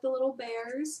socks. I like the little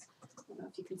bears. I don't know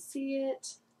if you can see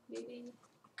it. Maybe.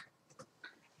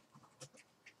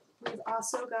 We've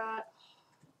also got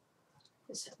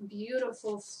this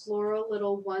beautiful floral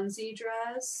little onesie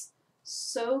dress.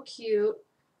 So cute.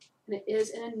 And it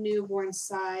is in a newborn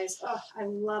size. Oh, I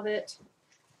love it.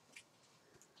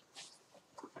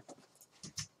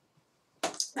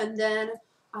 And then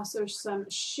also some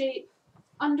shape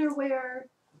underwear.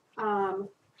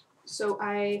 So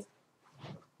I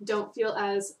don't feel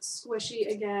as squishy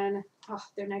again. Oh,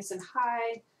 they're nice and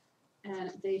high,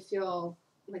 and they feel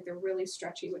like they're really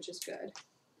stretchy, which is good.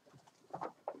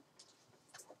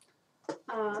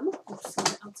 Let's see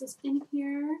what else is in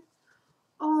here.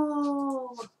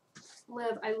 Oh,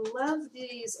 Liv, I love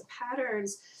these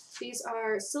patterns. These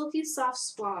are silky soft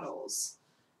swaddles,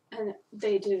 and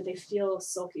they feel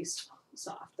silky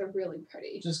soft. They're really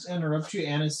pretty. Just to interrupt you,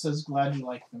 Anna says, glad you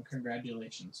like them.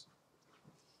 Congratulations.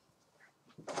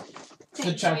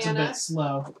 The chat's a bit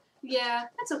slow. Yeah,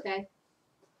 that's okay.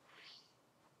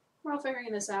 We're all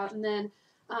figuring this out. And then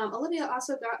Olivia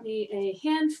also got me a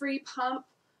hand-free pump,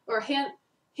 or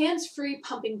hands-free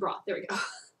pumping broth. There we go.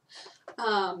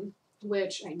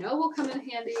 Which I know will come in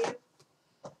handy.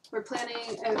 We're planning,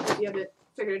 if you haven't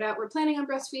figured it out, we're planning on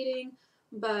breastfeeding,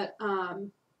 but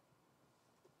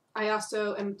I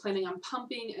also am planning on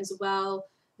pumping as well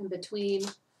in between,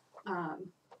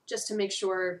 just to make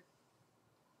sure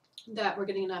that we're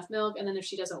getting enough milk. And then if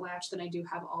she doesn't latch, then I do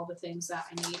have all the things that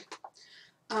I need.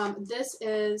 This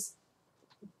is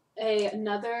it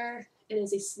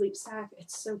is a sleep sack.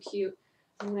 It's so cute.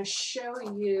 I'm going to show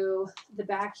you the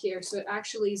back here. So it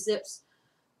actually zips,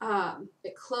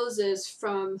 it closes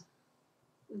from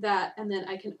that, and then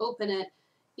I can open it,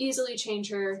 easily change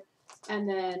her, and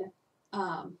then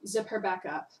zip her back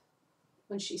up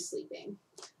when she's sleeping.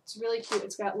 It's really cute.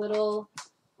 It's got little,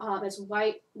 it's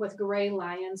white with gray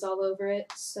lions all over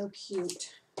it. So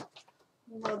cute.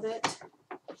 Love it.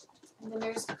 And then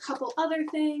there's a couple other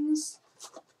things.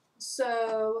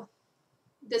 So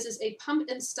this is a pump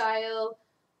and style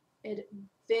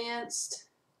advanced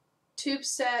tube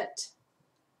set.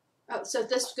 Oh, so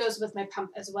this goes with my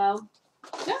pump as well.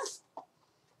 Yeah.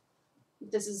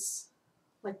 This is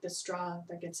like the straw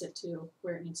that gets it to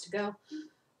where it needs to go.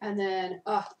 And then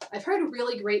I've heard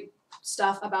really great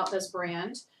stuff about this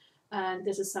brand. And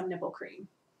this is some nipple cream.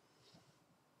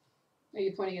 Are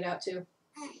you pointing it out too?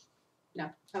 No?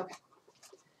 Okay.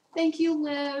 Thank you,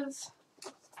 Liv.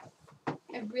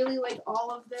 I really like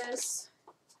all of this.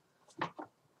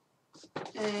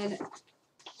 And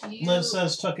you... Liv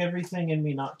says, took everything in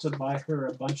me not to buy her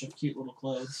a bunch of cute little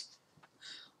clothes.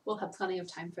 We'll have plenty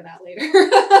of time for that later.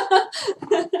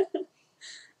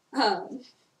 And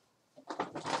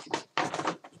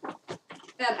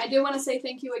I do want to say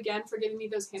thank you again for giving me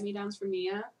those hand-me-downs from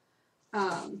Mia.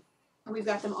 We've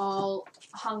got them all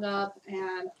hung up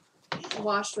and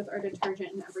washed with our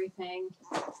detergent and everything.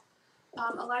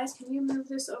 Elias, can you move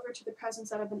this over to the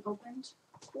presents that have been opened?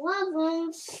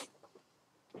 Presents.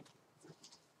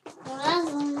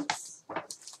 Presents.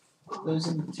 Those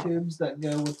are the tubes that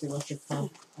go with the electric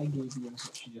pump. I gave you, is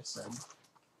what she just said.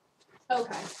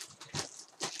 Okay.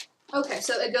 Okay,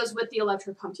 so it goes with the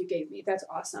electric pump you gave me. That's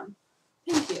awesome.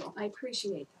 Thank you. I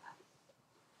appreciate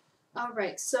that. All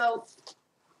right, so,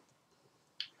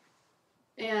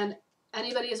 and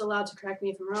anybody is allowed to correct me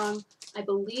if I'm wrong. I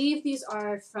believe these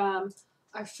are from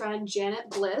our friend Janet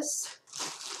Bliss.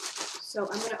 So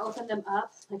I'm going to open them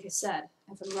up. Like I said,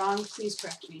 if I'm wrong, please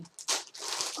correct me.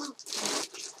 Oh,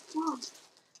 Mom.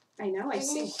 I know, I It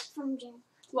see. is from Jen.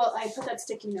 Well, I put that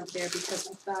sticky note there because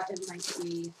I thought it might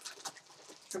be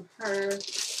from her.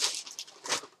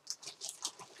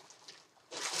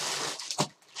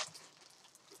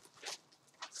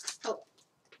 Oh,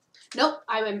 nope,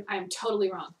 I'm totally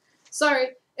wrong. Sorry,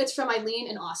 it's from Eileen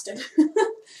and Austin.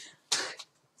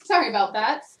 Sorry about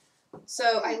that.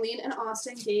 So Eileen and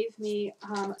Austin gave me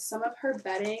some of her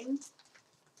bedding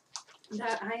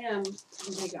that I am,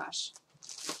 oh my gosh,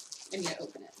 I need to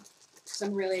open it. So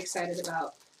I'm really excited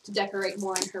about to decorate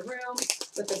more in her room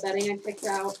with the bedding I picked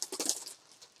out.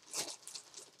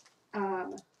 I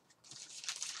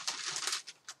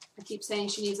keep saying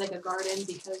she needs like a garden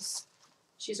because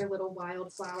she's her little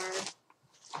wildflower.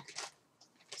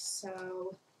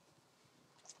 So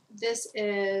this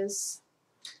is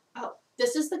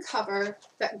the cover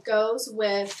that goes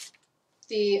with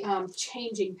the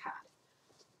changing pad.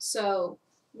 So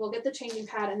we'll get the changing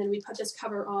pad and then we put this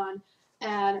cover on.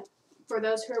 And for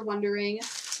those who are wondering,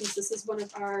 since this is one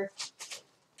of our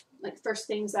like first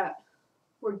things that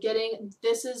we're getting,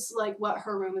 this is like what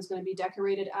her room is going to be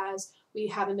decorated as. We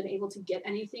haven't been able to get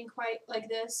anything quite like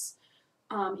this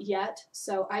yet.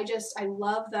 So I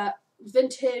love that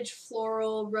vintage,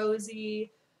 floral,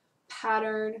 rosy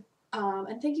pattern.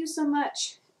 And thank you so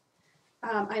much,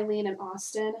 Eileen and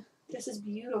Austin. This is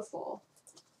beautiful.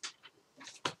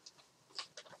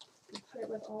 Put it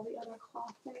with all the other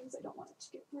cloth things. I don't want it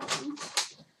to get ruined.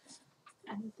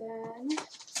 And then,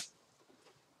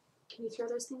 can you throw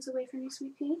those things away from me,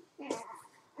 sweet pea? Yeah.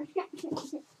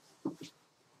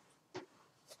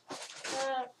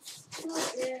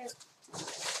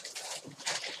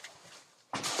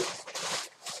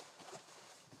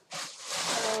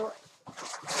 So,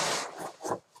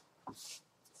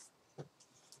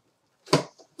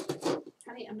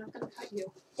 honey, I'm not going to cut you.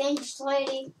 Dangerous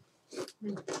lady.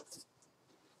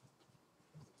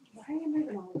 Why are you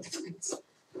moving all these things?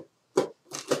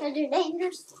 Because you're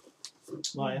dangerous.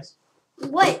 Elias,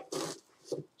 What?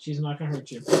 she's not going to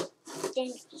hurt you.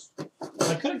 Dangerous.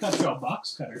 I could have got you a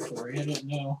box cutter for you. I didn't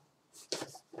know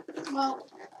Well,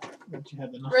 that you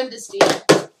had the knife. we're in this deal.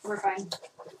 We're fine.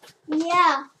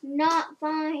 Yeah, not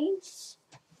fine.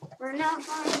 We're not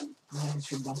fine. I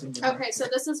guess you're bumping your Okay, so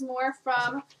this is more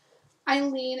from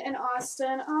Eileen and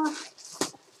Austin. Oh,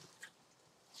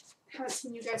 haven't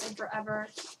seen you guys in forever.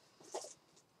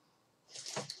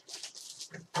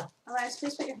 Elias,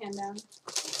 please put your hand down.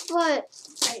 What?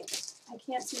 I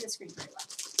can't see the screen very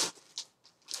well.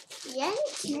 Yeah,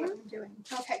 See what I'm doing.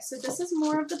 Okay, so this is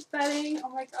more of the bedding. Oh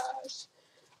my gosh.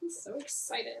 I'm so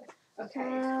excited. Okay.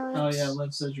 Oh, yeah,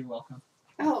 Liv says you're welcome.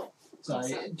 Oh,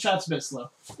 Sorry, awesome. chat's a bit slow.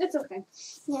 It's okay.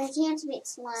 Yeah, it can't be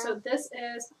slow. So this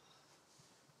is,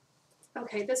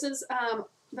 okay, this is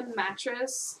the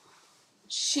mattress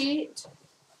sheet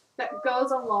that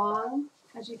goes along.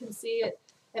 As you can see,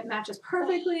 it matches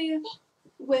perfectly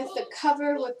with the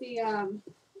cover, with the,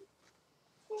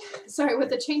 with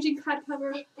the changing pad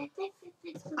cover.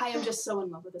 I am just so in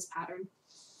love with this pattern.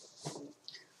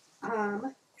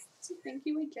 So thank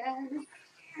you again.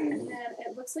 And then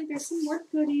it looks like there's some more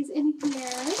goodies in here.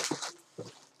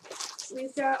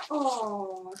 We've got,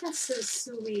 oh, that's so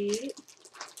sweet.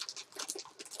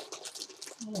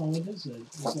 Oh, what is it?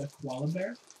 Is it a koala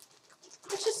bear?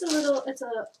 It's just a little, it's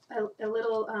a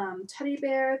little teddy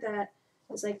bear that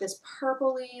is like this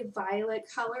purpley violet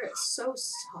color. It's so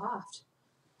soft.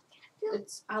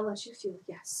 I'll let you feel it,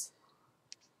 yes.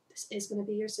 This is going to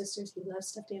be your sister's. You love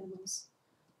stuffed animals.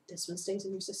 This one stays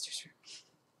in your sister's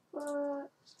room.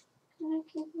 Can I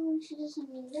keep it when she doesn't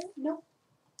need it? Nope.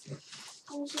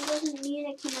 And she doesn't need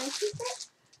a can I keep it?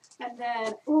 And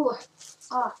then, ooh,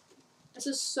 oh, this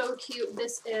is so cute.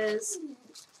 This is,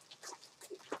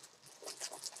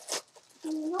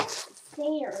 Not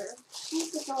fair.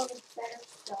 This is all the better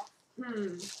stuff.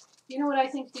 you know what I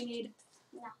think we need?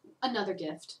 No. Another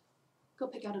gift. Go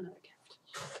pick out another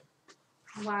gift.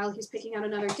 While he's picking out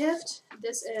another gift,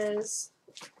 this is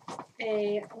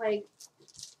a, like,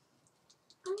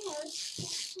 I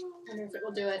wonder if it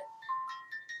will do it.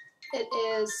 It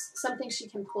is something she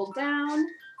can pull down,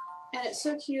 and it's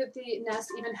so cute. The nest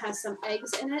even has some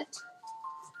eggs in it,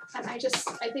 and I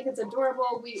think it's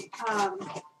adorable. I'm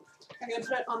gonna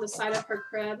put it on the side of her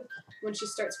crib. When she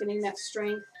starts getting that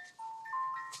strength,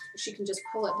 she can just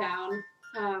pull it down.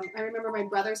 I remember my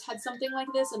brothers had something like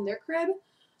this in their crib,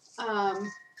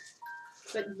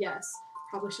 but yes,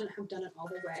 probably shouldn't have done it all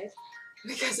the way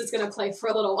because it's gonna play for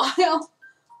a little while.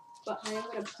 But I am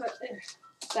gonna put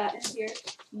that in here.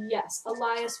 Yes,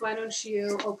 Elias, why don't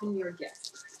you open your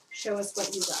gift? Show us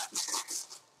what you got.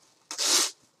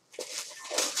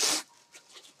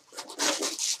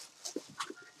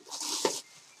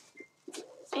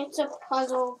 It's a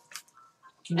puzzle.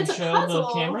 Can you It's a show puzzle.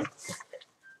 the camera?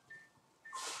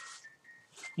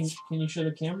 Can you show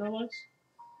the camera, Liz?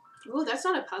 Ooh, that's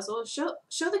not a puzzle. Show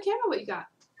the camera what you got.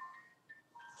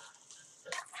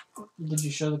 Did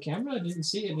you show the camera? I didn't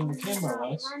see it in the camera,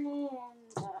 Liz. Money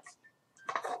and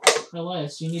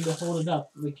Elias, you need to hold it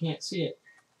up. We can't see it.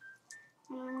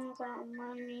 got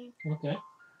money, Okay.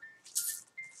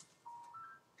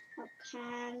 a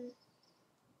can.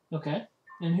 Okay.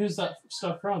 And who's that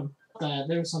stuff from?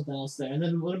 There was something else there. And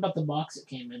then what about the box it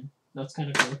came in? That's kind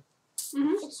of cool.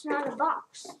 It's not a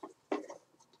box.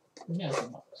 Yeah, it's a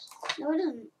box. No, it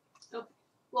isn't.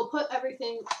 We'll put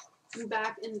everything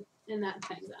back in that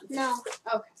thing then. No.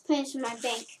 Okay. Put it in my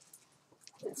bank.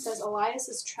 It says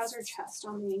Elias's treasure chest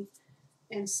on the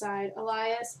inside.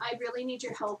 Elias, I really need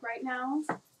your help right now.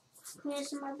 Put it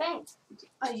in my bank.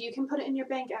 You can put it in your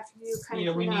bank after you kind of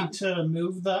Yeah, we clean up. need to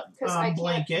move the 'Cause I can't-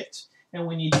 blanket, and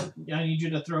I need you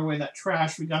to throw away that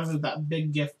trash. We gotta move that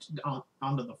big gift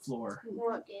onto the floor.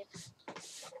 What gift?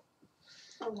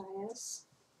 Elias.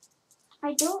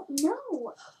 I don't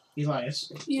know.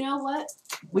 Elias, You know what?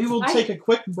 we will take a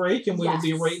quick break, and we will be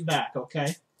Yes. right back.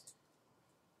 Okay.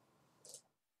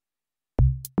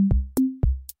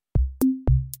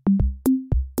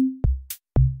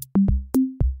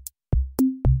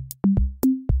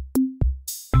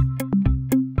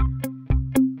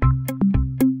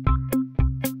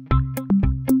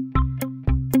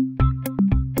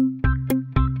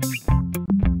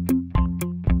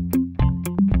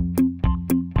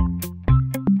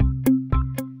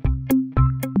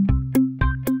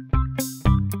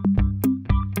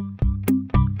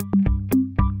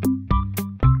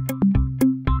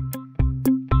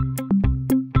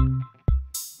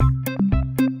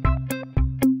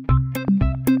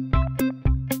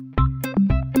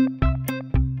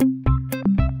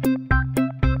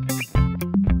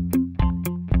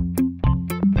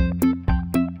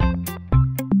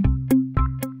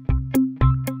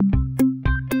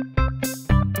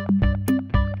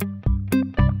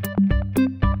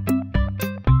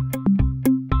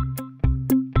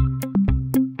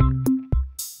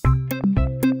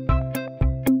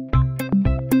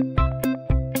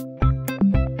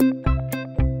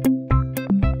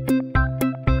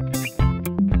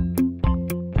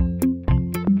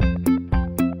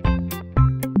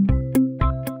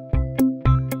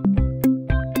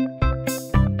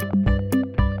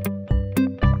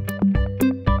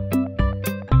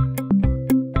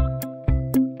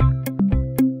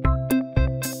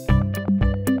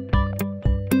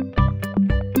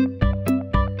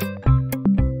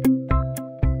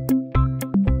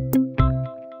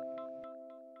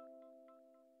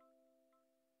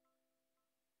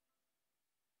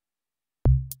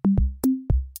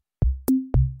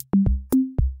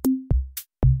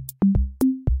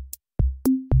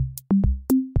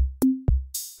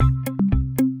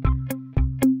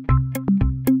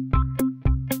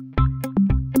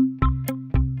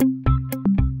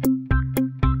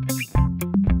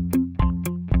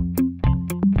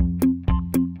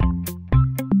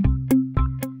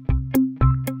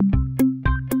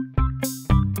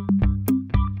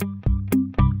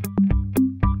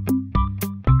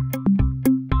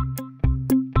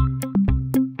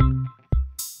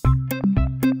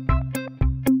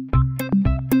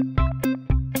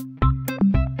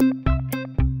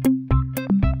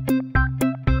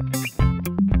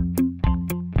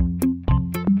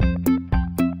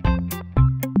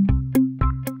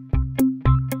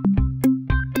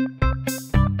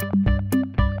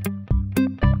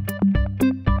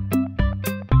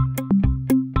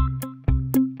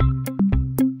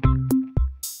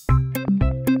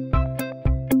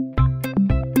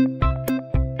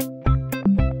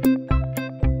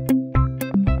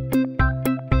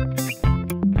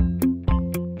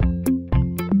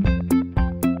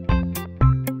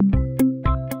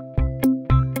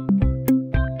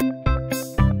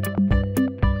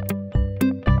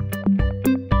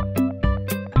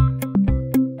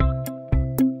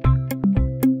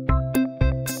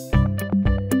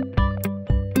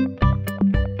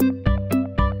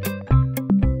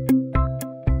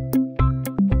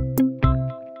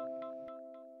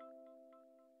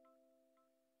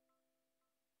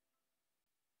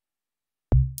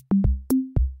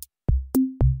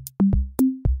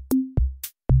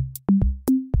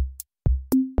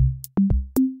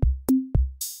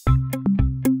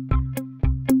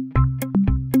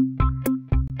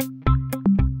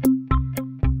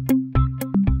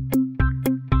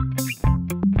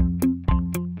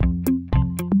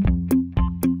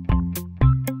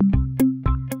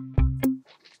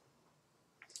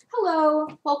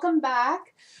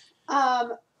 back.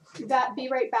 That Be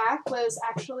Right Back was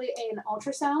actually an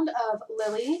ultrasound of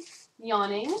Lily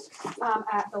yawning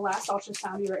at the last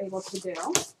ultrasound we were able to do.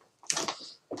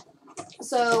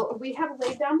 So we have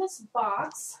laid down this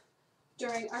box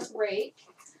during our break,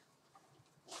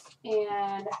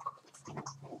 and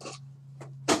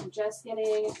I'm just getting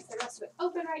the rest of it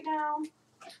open right now.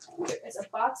 There is a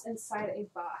box inside a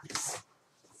box.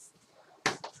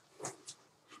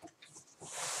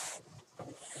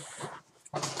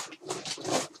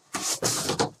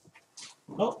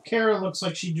 Oh, Kara looks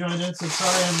like she joined in. So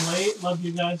sorry I'm late. Love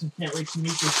you guys and can't wait to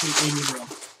meet your sweet baby girl.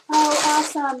 Oh,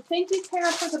 awesome. Thank you,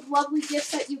 Kara, for the lovely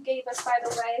gifts that you gave us, by the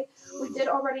way. We did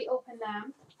already open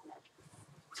them.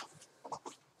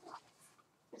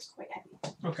 It's quite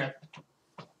heavy. Okay.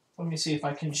 Let me see if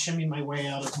I can shimmy my way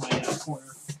out of my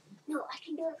corner. No, I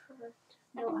can do it for her.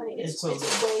 No, honey, it's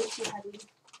It's way too heavy.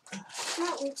 It's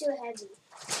not way too heavy.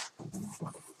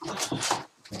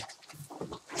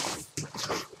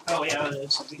 Oh, yeah, it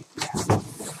is.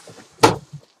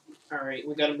 Alright,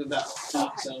 we gotta move that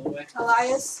box out of the way.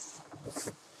 Elias?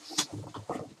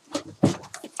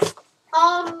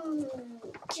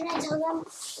 Can I tell them?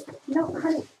 No,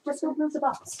 honey, just don't move the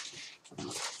box. No,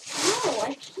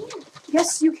 I can't.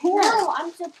 Yes, you can. No,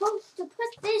 I'm supposed to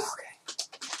put this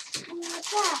like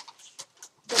that.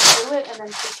 Just do it and then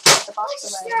just put the box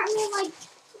Like away. stare at me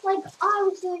like I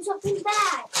was doing something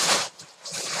bad.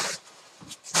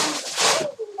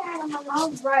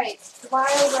 All right.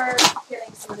 While we're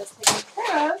getting some of this taken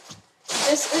care of,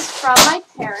 this is from my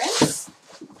parents.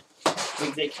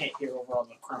 They can't hear over all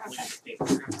the crumbling paper.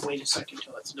 Wait a second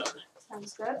till it's done.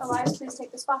 Sounds good. Elias, please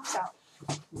take this box out.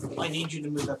 I need you to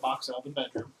move that box out of the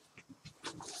bedroom.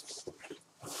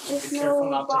 There's Be careful no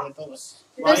not to hit box.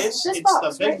 the Elias, This it's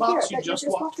box the big right box here you that you just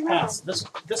just walked walked around. past.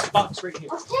 This box right here.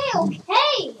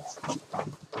 Okay.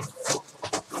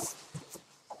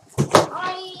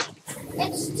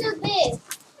 It's too big.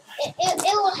 It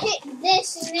will hit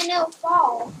this and then it'll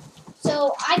fall.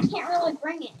 So I can't really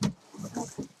bring it.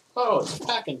 Oh, it's a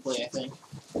pack and play, I think.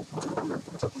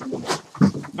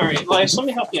 Alright, Elias, let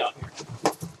me help you out here.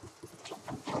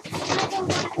 I don't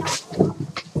want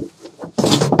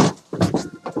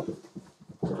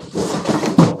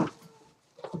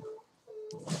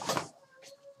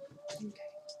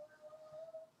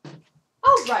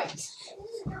All right.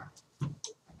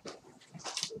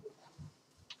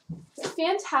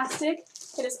 Fantastic.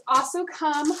 It has also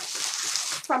come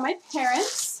from my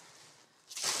parents.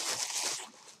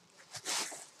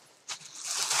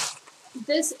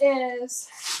 This is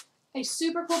a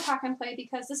super cool pack and play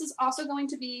because this is also going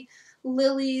to be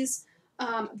Lily's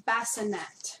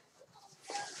bassinet.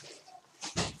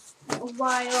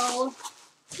 While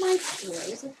my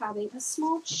boys are having a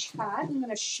small chat, I'm going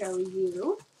to show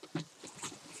you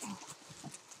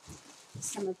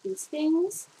some of these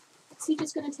things. Is he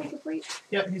just going to take a break?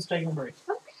 Yep, he's taking a break.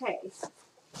 Okay.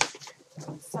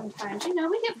 Sometimes, you know,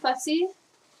 we get fussy.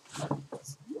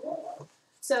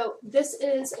 So this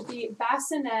is the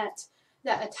bassinet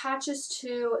that attaches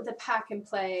to the pack and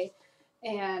play.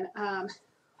 And I've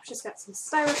just got some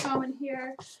styrofoam in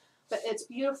here. But it's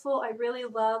beautiful. I really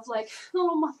love like a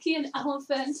little monkey and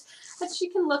elephant that she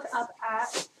can look up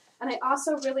at. And I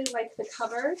also really like the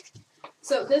cover.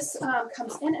 So this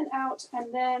comes in and out,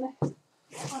 and then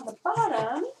on the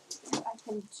bottom, if I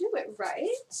can do it right,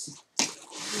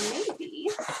 maybe.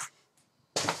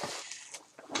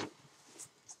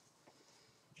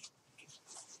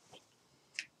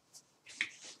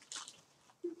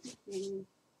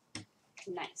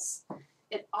 Nice.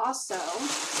 It also,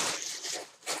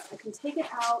 I can take it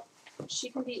out, she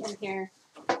can be in here,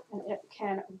 and it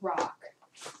can rock.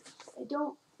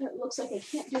 It looks like I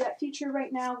can't do that feature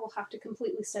right now. We'll have to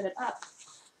completely set it up.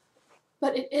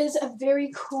 But it is a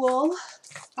very cool,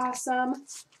 awesome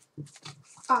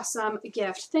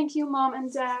gift. Thank you, Mom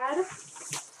and Dad.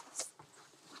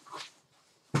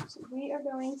 So we are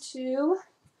going to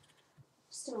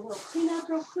just do a little cleanup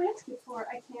real quick before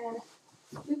I can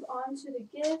move on to the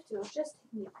gift. It'll just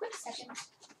take me a quick second.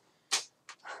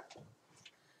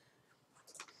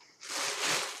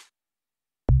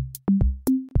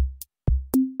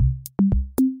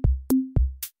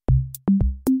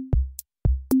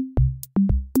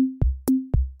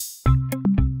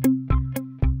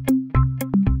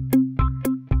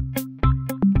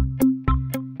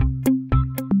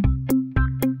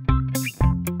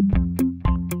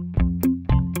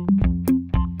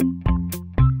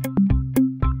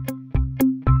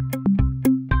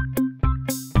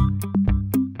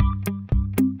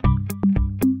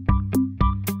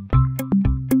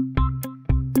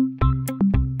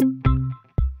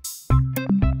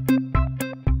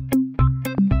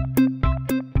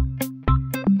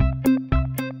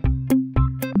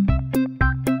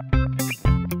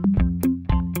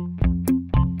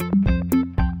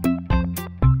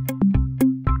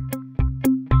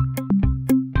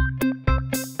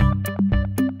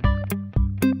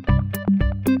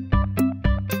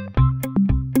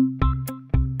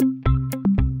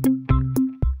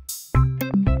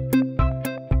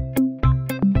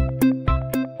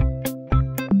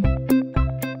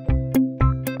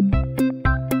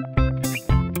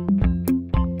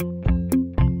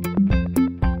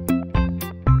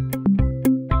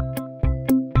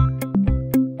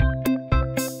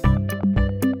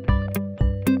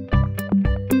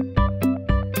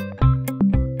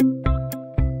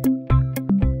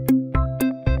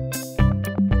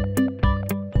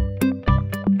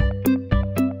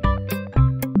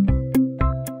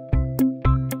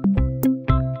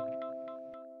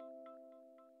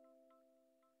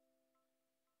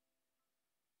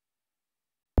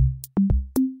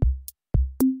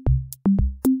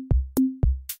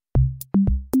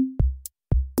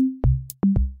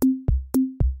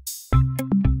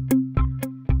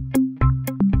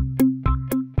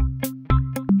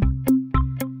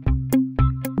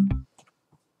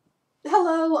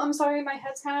 I'm sorry my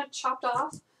head's kind of chopped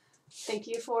off. Thank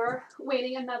you for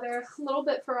waiting another little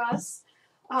bit for us.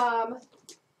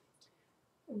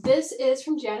 This is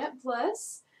from Janet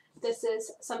Bliss. This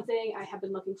is something I have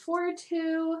been looking forward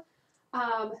to.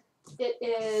 It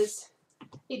is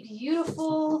a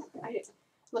beautiful,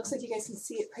 looks like you guys can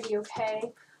see it pretty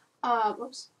okay.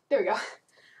 Oops, there we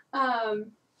go.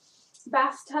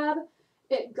 Bathtub.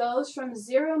 It goes from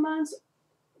 0 months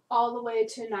all the way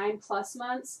to 9+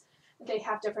 months. They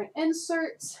have different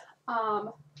inserts.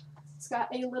 It's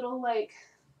got a little like,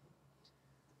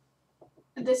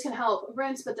 this can help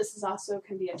rinse, but this is also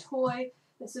can be a toy.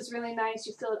 This is really nice.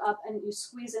 You fill it up and you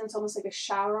squeeze it. It's almost like a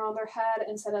shower on their head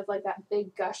instead of like that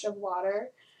big gush of water.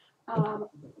 I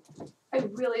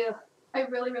really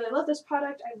love this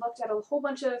product. I looked at a whole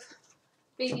bunch of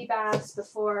baby baths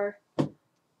before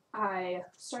I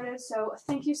started, so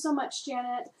thank you so much,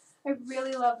 Janet. I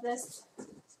really love this.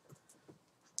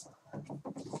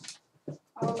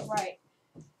 All right.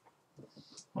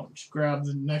 I'll just grab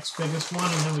the next biggest one,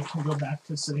 and then we can go back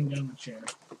to sitting down in the chair,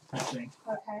 I think.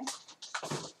 Okay.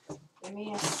 Give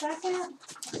me a second.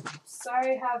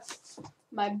 Sorry, I have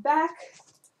my back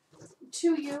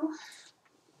to you.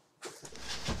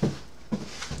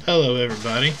 Hello,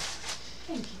 everybody.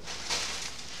 Thank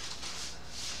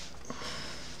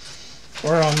you.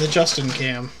 We're on the Justin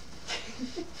cam.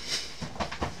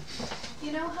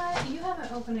 You know, Hut, you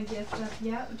haven't opened a gift up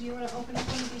yet. Do you want to open up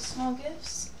one of these small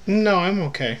gifts? No, I'm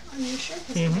okay. Are you sure?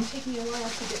 Because it might take me a while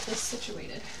to get this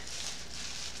situated.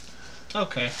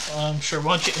 Okay, sure.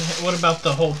 Why don't you, what about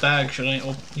the whole bag? Should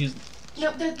I use?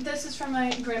 Nope, this is from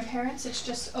my grandparents. It's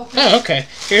just open. Oh, okay.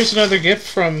 Here's another gift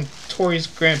from Tori's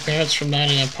grandparents from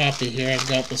Nani and Poppy here. I've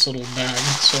got this little bag,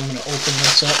 so I'm going to open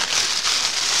this up.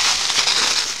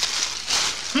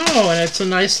 Oh, and it's a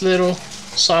nice little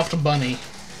soft bunny.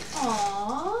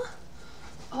 Aww.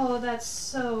 Oh, that's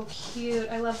so cute.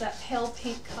 I love that pale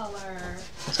pink color.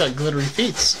 It's got glittery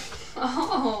feet.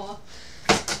 Oh.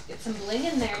 Get some bling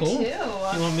in there, Cool. too.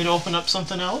 You want me to open up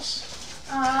something else?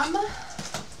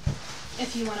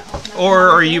 If you want to open up. Or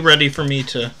are you ready for me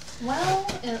to? Well,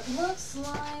 it looks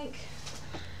like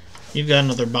You've got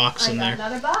another box in I there.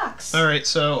 got another box. All right,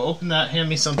 so open that. Hand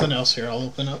me something else here. I'll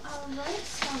open up. All right,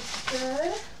 sounds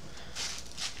good.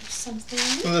 There's something.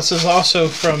 Well, this is also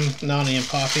from Nani and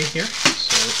Poppy here.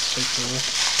 So let's take a look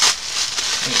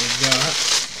what we got.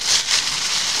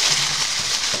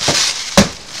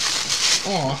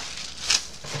 Aw.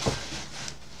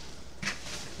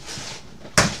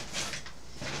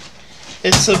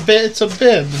 It's a bib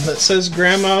that says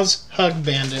Grandma's Hug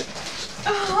Bandit.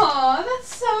 Oh,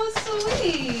 that's so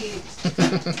sweet.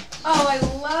 Oh, I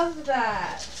love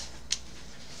that.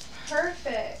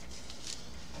 Perfect.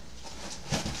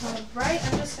 All right,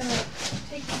 I'm just gonna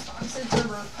take these boxes and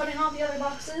we're putting all the other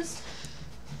boxes,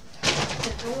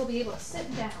 and I will be able to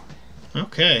sit down.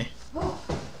 Okay. Oh.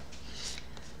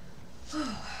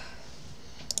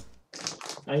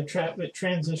 I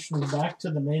transitioned back to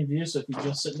the main view, so if you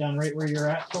just sit down right where you're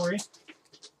at, Tori.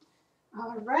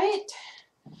 All right.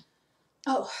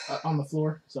 Oh. On the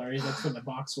floor. Sorry, that's where the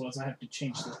box was. I have to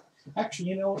change the... Actually,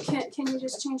 you know what? Can you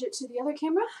just change it to the other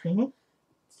camera? Mm-hmm.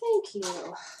 Thank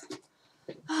you.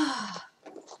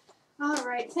 All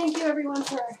right. Thank you, everyone,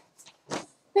 for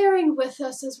bearing with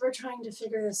us as we're trying to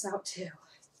figure this out, too.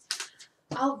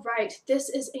 All right. This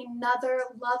is another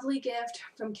lovely gift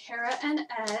from Kara and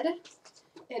Ed.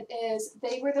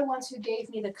 They were the ones who gave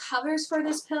me the covers for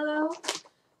this pillow.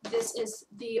 This is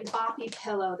the Boppy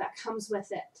pillow that comes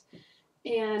with it.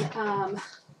 And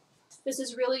this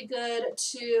is really good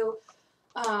to,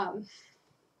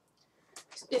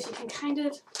 if you can kind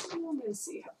of, I'm going to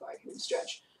see how far I can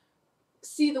stretch.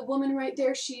 See the woman right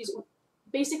there? She's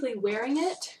basically wearing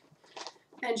it.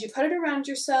 And you put it around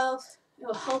yourself.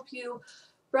 It'll help you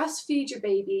breastfeed your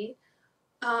baby.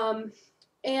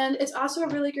 And it's also a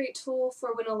really great tool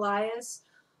for when Elias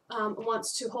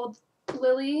wants to hold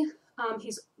Lily.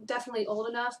 He's definitely old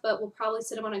enough, but we'll probably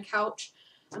sit him on a couch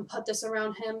and put this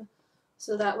around him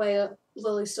so that way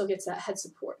Lily still gets that head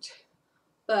support.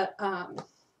 But,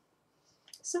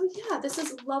 so yeah, this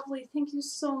is lovely. Thank you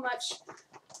so much,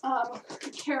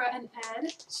 Kara and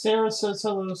Ed. Sarah says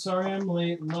hello. Sorry I'm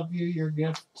late. Love you. Your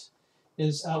gift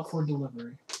is out for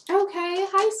delivery. Okay.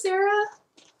 Hi, Sarah.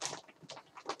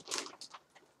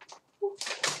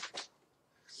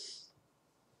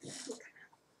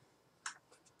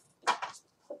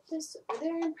 Put this over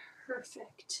there.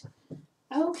 Perfect.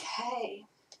 Okay.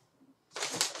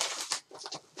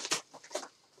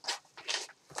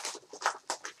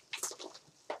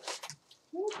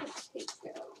 Where did the tape go?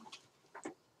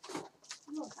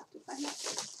 I'll have to find that.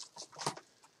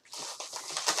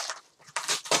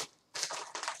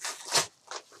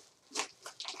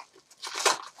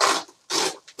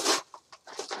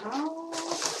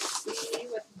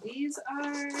 these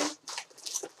are.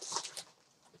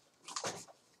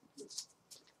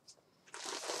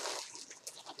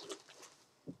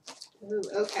 Ooh,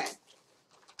 okay.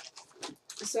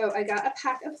 So I got a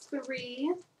pack of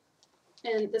 3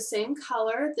 in the same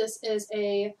color. This is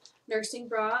a nursing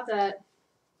bra that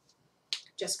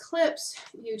just clips.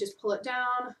 You just pull it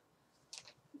down,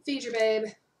 feed your babe,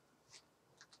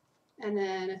 and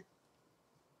then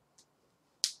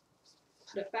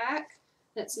put it back.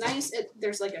 It's nice.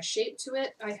 There's like a shape to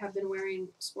it. I have been wearing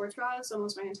sports bras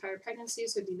almost my entire pregnancy,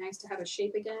 so it'd be nice to have a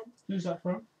shape again. Who's that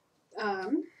from?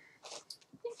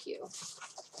 Thank you.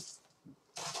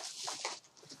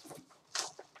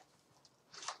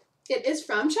 It is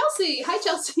from Chelsea. Hi,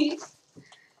 Chelsea.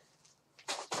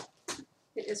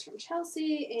 It is from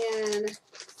Chelsea, and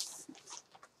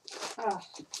oh,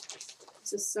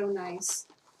 this is so nice.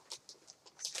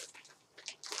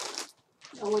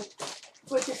 Oh,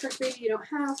 what different baby you don't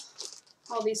have?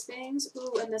 All these things.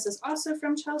 Ooh, and this is also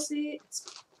from Chelsea. It's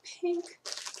pink.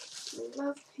 I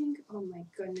love pink. Oh my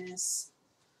goodness.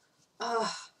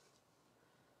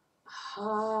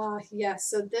 Yes.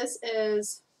 So this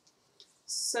is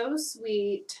so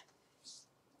sweet.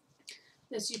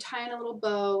 This you tie in a little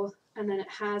bow, and then it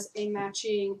has a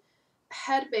matching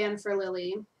headband for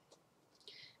Lily.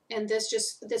 And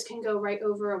this can go right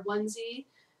over a onesie.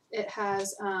 It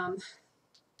has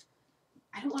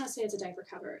I don't want to say it's a diaper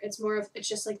cover. It's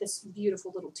just like this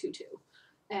beautiful little tutu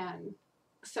and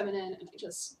feminine, and I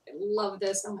love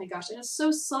this. Oh my gosh, and it's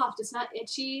so soft. It's not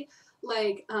itchy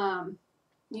like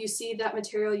you see that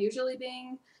material usually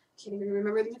being. Can't even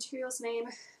remember the material's name.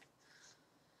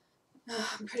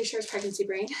 I'm pretty sure it's pregnancy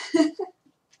brain.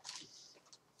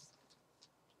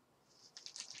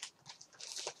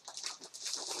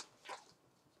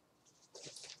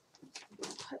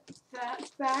 Put that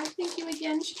back. Thank you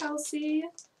again, Chelsea.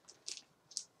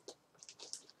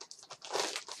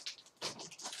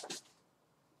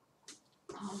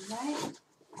 All right.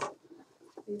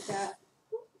 We've got,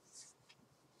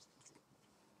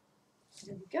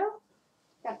 there we go.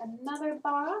 Got another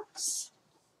box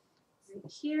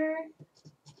right here.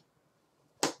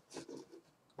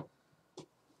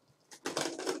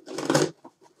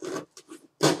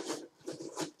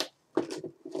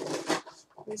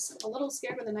 I was a little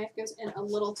scared when the knife goes in a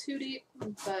little too deep,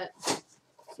 but I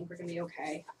think we're going to be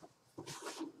okay.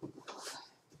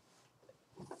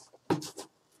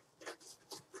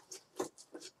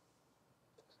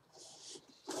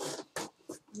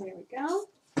 There we go.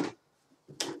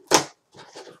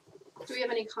 Do we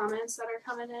have any comments that are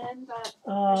coming in that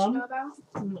I should know about?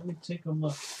 Let me take a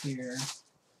look here.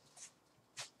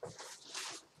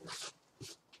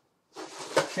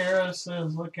 Kara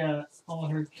says, look at all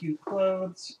her cute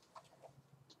clothes.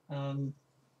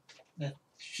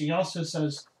 She also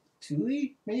says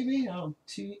Tulle, maybe? Oh,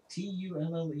 Tulle.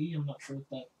 I'm not sure what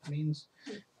that means.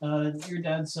 Your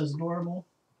dad says adorable.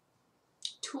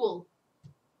 Tulle.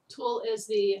 Tulle is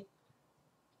the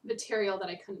material that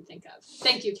I couldn't think of.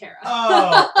 Thank you, Kara.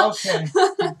 Oh, okay.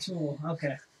 Tulle,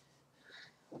 okay.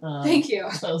 Thank you.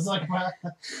 I was like,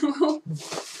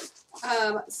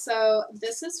 so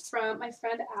this is from my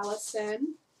friend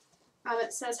Allison.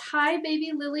 It says, hi,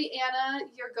 baby Lily Anna.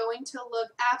 You're going to look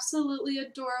absolutely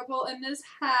adorable in this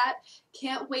hat.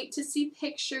 Can't wait to see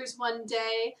pictures one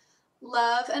day.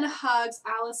 Love and hugs,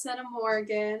 Allison and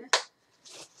Morgan.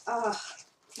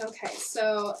 Okay,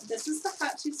 so this is the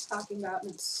hat she's talking about,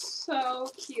 and it's so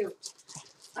cute.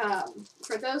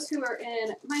 For those who are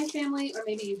in my family, or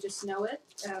maybe you just know it,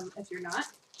 if you're not,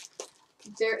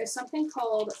 there is something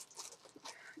called,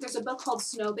 there's a book called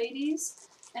Snow Babies,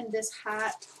 and this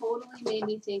hat totally made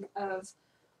me think of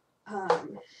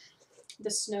the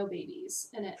Snow Babies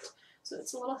in it. So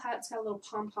it's a little hat, it's got a little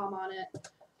pom-pom on it.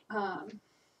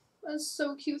 That's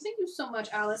so cute. Thank you so much,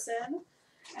 Allison.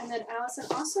 And then Allison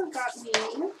also got me,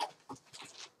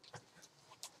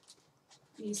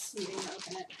 let me see, I'm gonna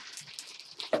open it.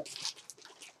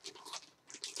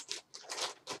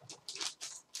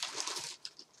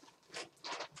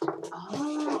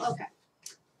 Oh, okay.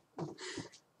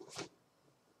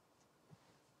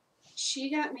 She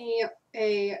got me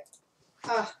a,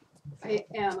 I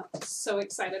am so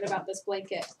excited about this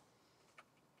blanket.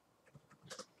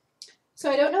 So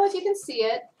I don't know if you can see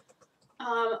it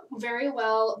very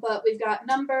well, but we've got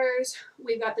numbers,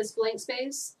 we've got this blank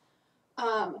space.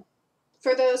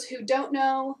 For those who don't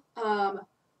know,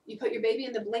 you put your baby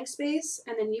in the blank space,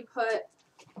 and then you put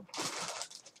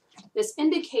this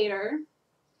indicator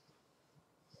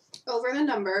over the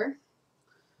number.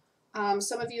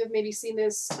 Some of you have maybe seen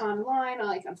this online,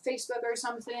 like on Facebook or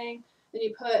something. Then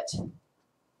you put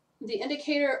the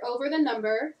indicator over the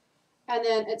number, and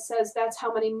then it says that's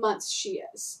how many months she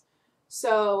is.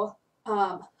 So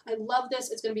I love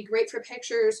this. It's going to be great for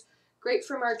pictures, great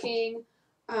for marking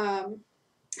how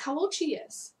old she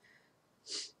is.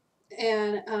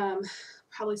 And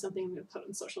probably something I'm going to put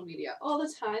on social media all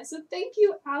the time. So thank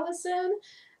you, Allison.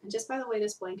 And just by the way,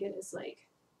 this blanket is like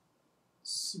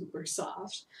super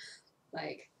soft.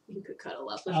 Like you could cuddle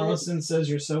up with Allison says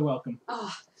you're so welcome.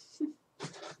 Oh. I'm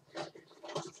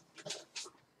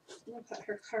going to put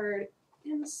her card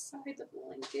inside the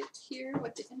blanket here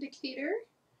with the indicator.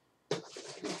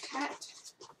 Hat.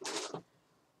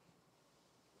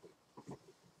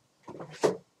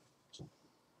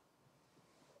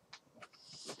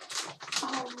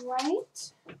 All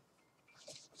right.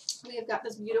 We have got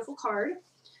this beautiful card.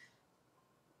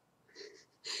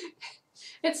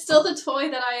 It's still the toy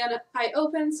that I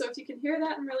opened, so if you can hear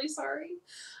that, I'm really sorry.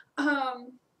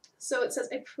 So it says,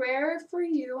 a prayer for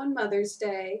you on Mother's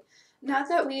Day. Not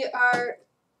that we are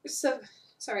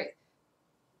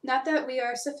not that we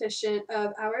are sufficient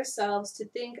of ourselves to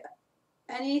think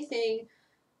anything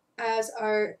as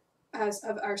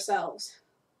of ourselves,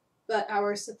 but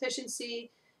our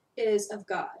sufficiency is of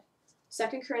God.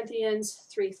 2 Corinthians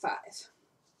 3:5.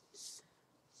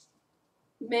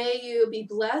 May you be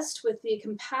blessed with the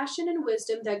compassion and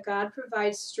wisdom that God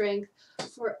provides strength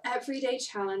for everyday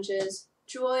challenges,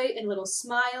 joy in little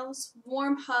smiles,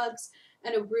 warm hugs,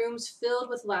 and rooms filled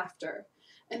with laughter.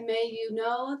 And may you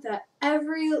know that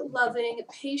every loving,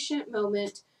 patient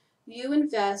moment you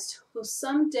invest will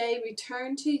someday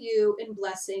return to you in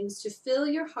blessings to fill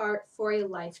your heart for a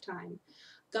lifetime.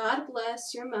 God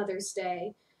bless your Mother's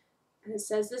Day. And it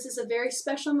says, this is a very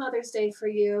special Mother's Day for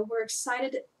you. We're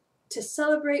excited to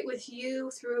celebrate with you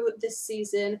through this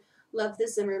season. Love, the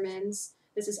Zimmermans.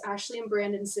 This is Ashley and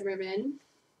Brandon Zimmerman.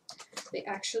 They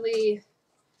actually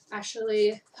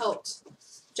helped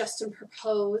Justin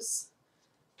propose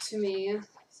to me.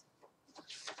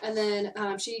 And then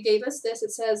she gave us this.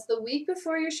 It says, the week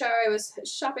before your shower, I was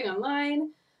shopping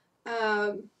online.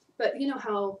 But you know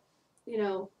how,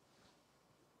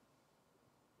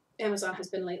 Amazon has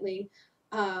been lately.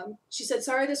 She said,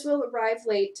 sorry, this will arrive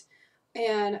late.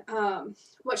 And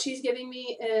what she's giving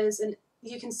me is, and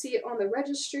you can see it on the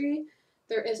registry,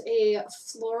 there is a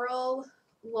floral,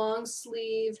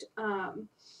 long-sleeved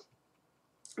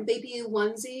baby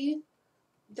onesie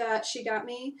that she got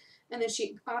me. And then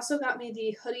she also got me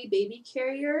the hoodie baby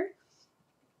carrier,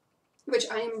 which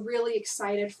I am really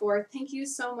excited for. Thank you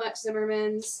so much,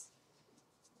 Zimmermans.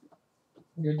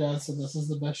 Your dad said this is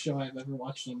the best show I've ever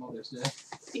watched on Mother's Day.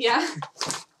 Yeah.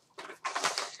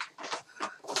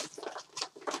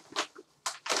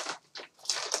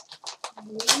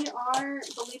 We are,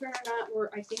 believe it or not,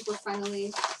 I think we're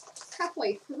finally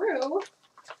halfway through.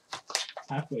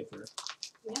 Halfway through?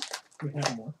 Yeah. We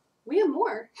have more. We have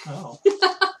more. Oh.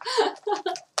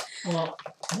 Well,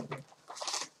 okay.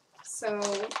 So,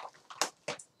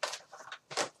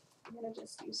 I'm going to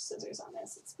just use scissors on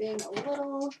this. It's being a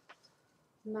little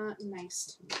not nice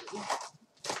to me.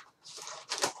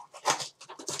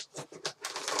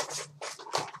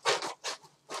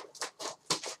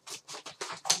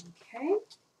 Okay.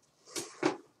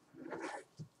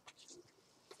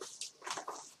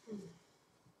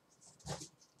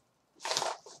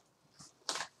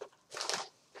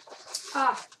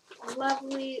 Ah,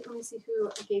 lovely. Let me see who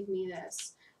gave me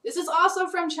this. This is also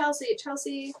from Chelsea.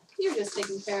 Chelsea, you're just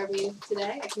taking care of me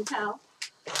today, I can tell.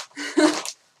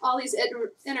 All these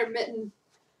intermittent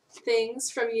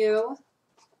things from you.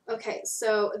 Okay,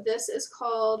 so this is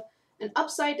called an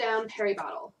upside down Perry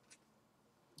bottle.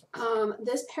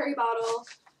 This Perry bottle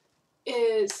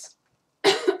is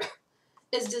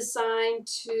is designed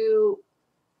to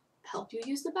help you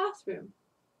use the bathroom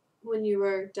when you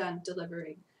are done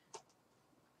delivering.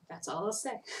 That's all I'll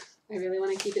say. I really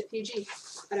want to keep it PG.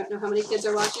 I don't know how many kids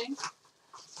are watching.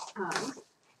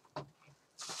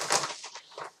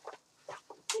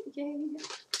 Yay.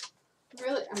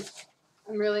 Really,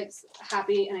 I'm really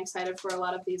happy and excited for a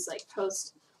lot of these like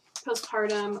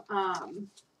postpartum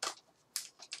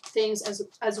things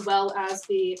as well as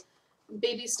the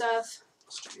baby stuff.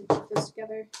 Just trying to put this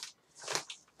together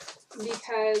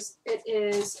because it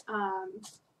is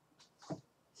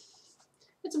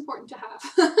it's important to have.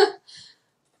 Let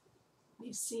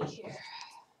me see here.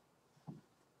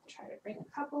 Try to bring a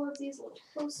couple of these a little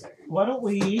closer. Why don't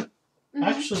we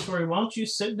actually, Tori, why don't you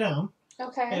sit down?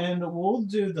 Okay. And we'll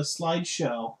do the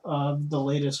slideshow of the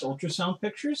latest ultrasound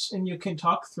pictures, and you can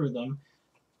talk through them.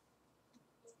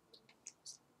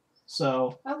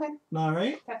 So, okay. All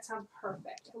right. That sounds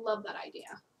perfect. I love that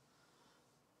idea.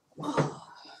 Oh.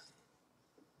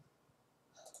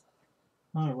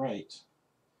 All right.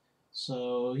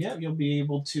 So yeah, you'll be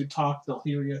able to talk. They'll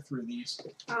hear you through these.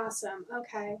 Awesome.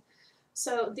 Okay.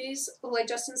 So these, like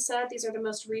Justin said, these are the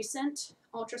most recent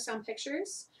ultrasound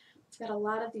pictures. We've got a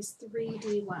lot of these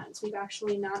 3D ones. We've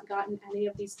actually not gotten any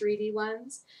of these 3D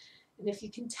ones. And if you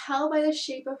can tell by the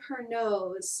shape of her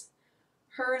nose,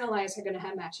 her and Elias are going to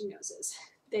have matching noses.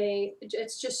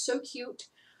 It's just so cute.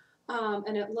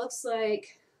 And it looks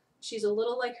like she's a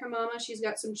little like her mama. She's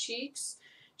got some cheeks.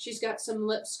 She's got some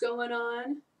lips going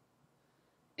on.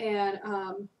 And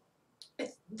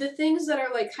the things that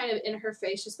are like kind of in her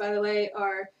face, just by the way,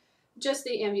 are just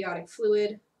the amniotic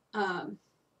fluid.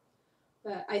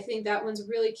 But I think that one's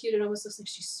really cute. It almost looks like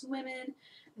she's swimming.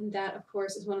 And that, of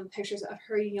course, is one of the pictures of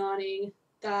her yawning.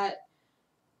 That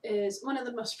is one of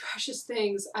the most precious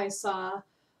things I saw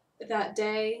that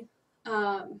day.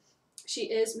 She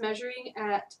is measuring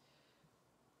at,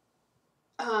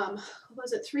 what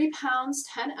was it, 3 pounds,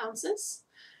 10 ounces,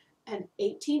 and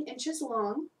 18 inches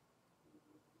long.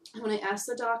 And when I asked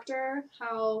the doctor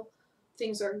how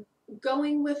things are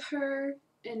going with her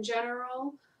in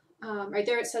general, right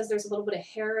there it says there's a little bit of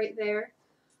hair right there.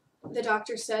 The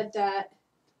doctor said that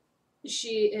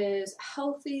she is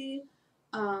healthy,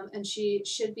 and she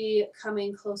should be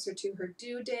coming closer to her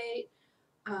due date,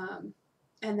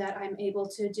 and that I'm able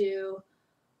to do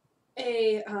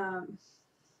a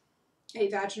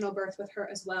vaginal birth with her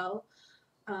as well.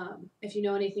 If you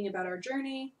know anything about our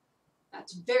journey,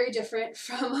 that's very different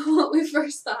from what we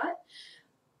first thought.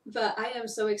 But I am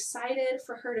so excited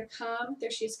for her to come. There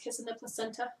she is kissing the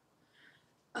placenta.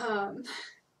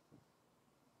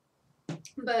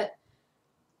 But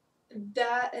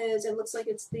that is, it looks like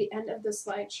it's the end of the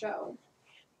slideshow.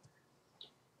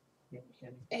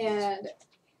 And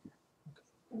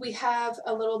we have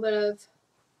a little bit of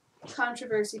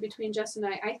controversy between Justin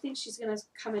and I. I think she's going to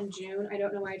come in June. I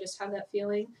don't know why, I just have that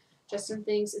feeling. Justin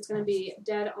thinks it's going to be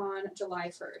dead on July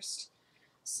 1st.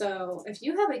 So if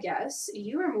you have a guess,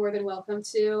 you are more than welcome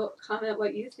to comment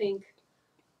what you think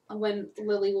when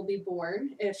Lily will be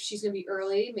born. If she's going to be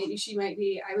early, maybe she might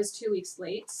be, I was 2 weeks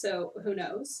late, so who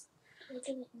knows.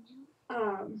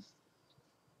 All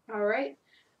right.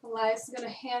 Elias is going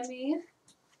to hand me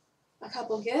a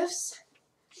couple gifts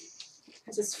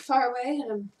because it's far away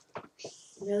and I'm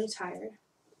really tired.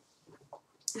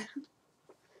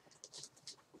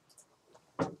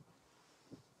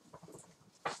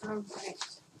 All right.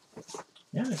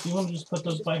 Yeah, if you want to just put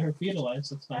those by her feet, Elias,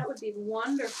 that's fine. That would be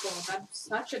wonderful. That's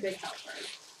such a big helper.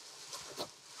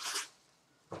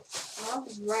 All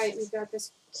right, we've got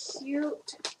this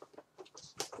cute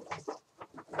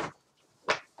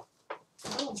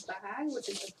little bag, which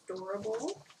is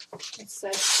adorable. It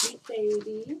says "Sweet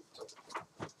Baby."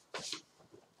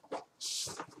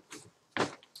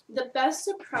 The best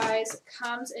surprise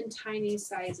comes in tiny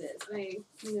sizes. I'm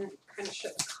going to kind of show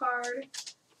the card.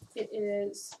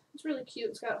 It's really cute.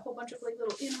 It's got a whole bunch of like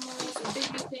little animals and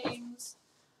baby things.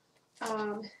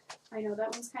 I know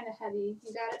that one's kind of heavy.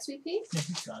 You got it, Sweet Pea? Yeah,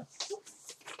 he's got it.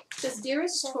 It says,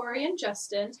 "Dearest Tori and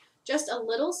Justin, just a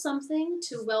little something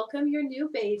to welcome your new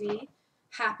baby.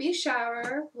 Happy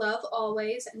shower. Love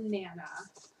always, Nana."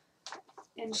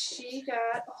 And she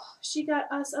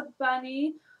got us a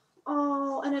bunny.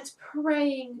 Oh, and it's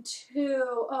praying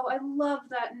too. Oh, I love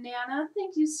that, Nana.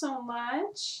 Thank you so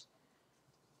much.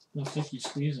 Looks like you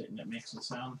squeeze it and it makes a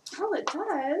sound. Oh, it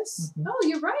does. Mhm. Oh,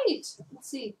 you're right. Let's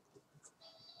see.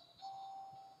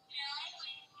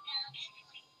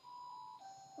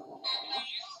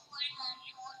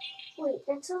 Wait,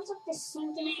 that sounds like the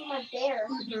same thing from my bear.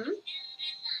 Mm-hmm.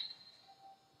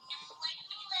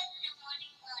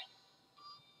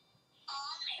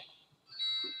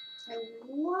 I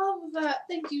love that.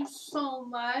 Thank you so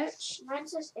much. Mine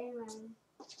says amen.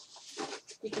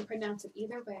 You can pronounce it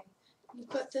either way. You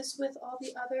put this with all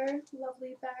the other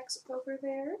lovely bags over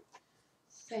there.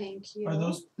 Thank you. Are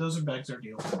those are bags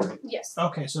already open, right? Yes.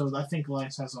 Okay, so I think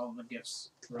Elias has all the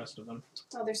gifts, the rest of them.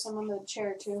 Oh, there's some on the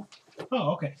chair too.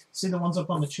 Oh, okay. See the ones up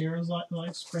on the chair,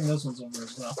 Elias? Bring those ones over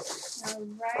as well. All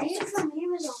right. It's from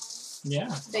Amazon.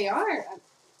 Yeah. They are.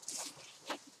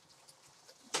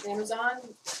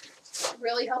 Amazon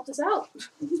really helped us out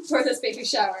for this baby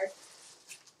shower.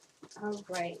 All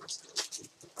right.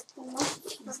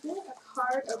 Is there a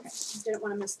card? Okay. Didn't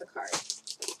want to miss the card.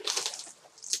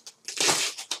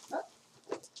 Oh.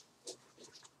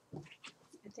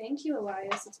 Thank you,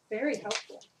 Elias. It's very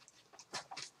helpful.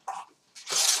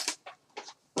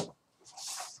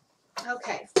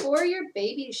 Okay, for your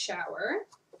baby shower,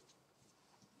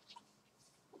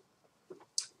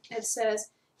 it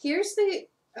says, here's the,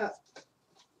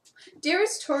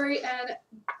 dearest Tori and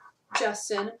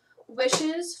Justin,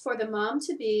 wishes for the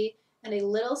mom-to-be and a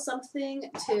little something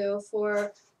too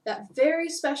for that very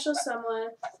special someone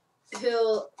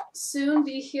who'll soon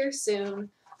be here soon.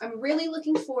 I'm really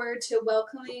looking forward to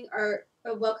welcoming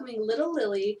little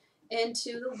Lily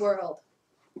into the world.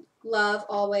 Love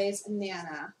always,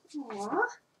 Nana. Aww.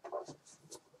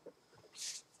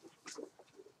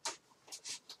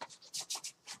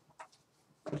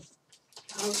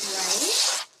 All right.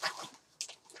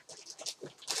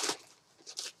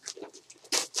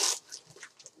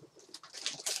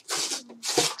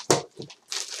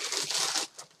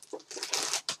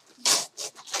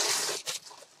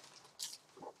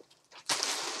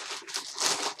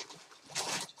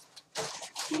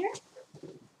 Here.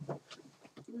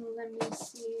 Let me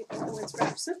see. Oh, it's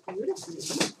wrapped so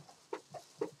beautifully.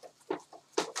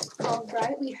 All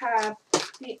right, we have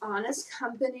the Honest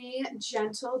Company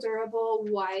Gentle Durable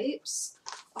Wipes.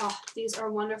 Oh, these are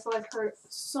wonderful. I've heard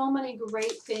so many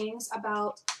great things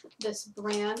about this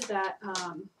brand that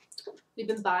we've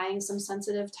been buying some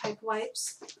sensitive type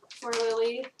wipes for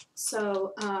Lily.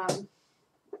 So,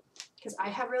 because I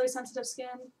have really sensitive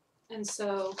skin, and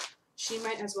so she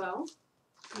might as well.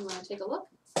 You want to take a look?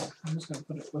 I'm just going to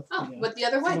put it with with the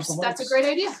other wipes. That's a great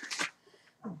idea.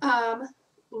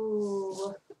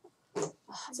 Ooh.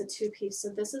 Oh, it's a two-piece. So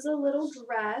this is a little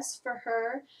dress for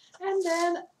her, and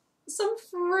then some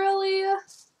frilly.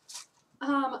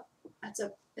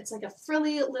 It's like a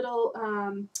frilly little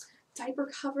diaper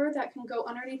cover that can go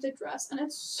underneath the dress, and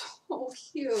it's so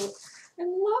cute. I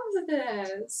love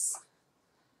this.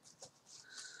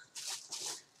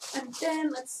 And then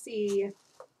let's see.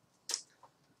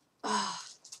 Oh,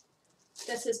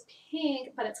 this is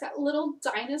pink, but it's got little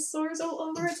dinosaurs all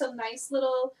over. It's a nice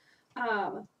little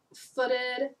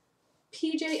footed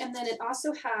PJ, and then it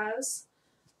also has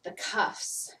the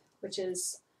cuffs, which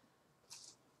is,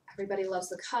 everybody loves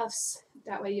the cuffs.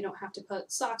 That way you don't have to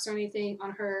put socks or anything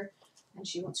on her, and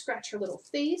she won't scratch her little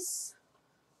face.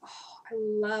 Oh, I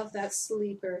love that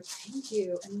sleeper. Thank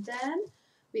you. And then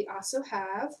we also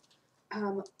have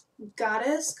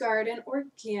Goddess Garden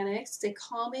Organics, the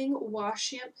calming wash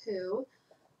shampoo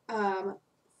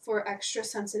for extra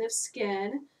sensitive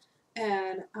skin.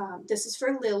 And this is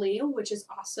for Lily, which is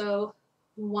also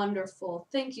wonderful.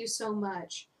 Thank you so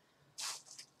much.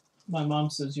 My mom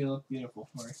says you look beautiful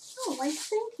for her. Oh, why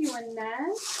thank you,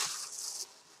 Annette.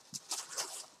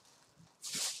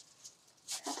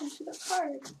 What happened to the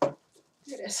card?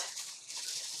 Here it is.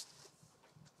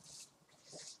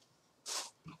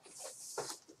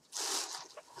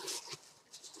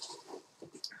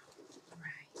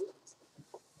 Alright.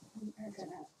 We are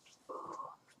gonna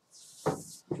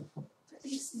put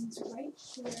these things right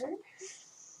here.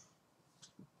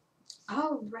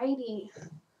 Alrighty.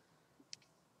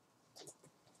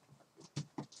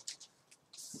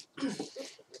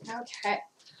 Okay.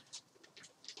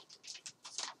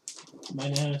 My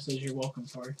Nana says you're welcome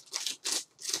for her.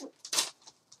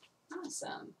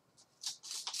 Awesome.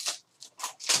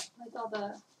 I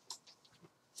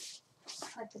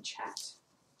like the chat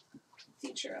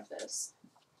feature of this.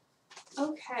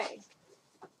 Okay.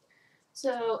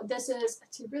 So this is,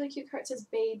 it's a really cute card. It says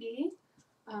baby.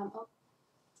 It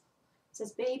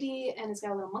says baby, and it's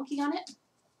got a little monkey on it.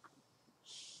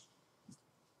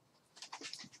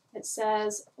 It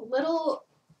says little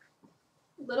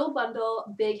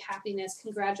bundle, big happiness.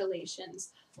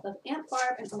 Congratulations. Love Aunt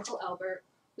Barb and Uncle Albert.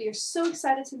 We are so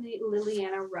excited to meet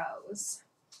Liliana Rose.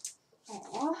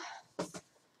 Aww.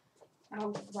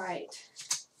 All right.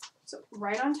 So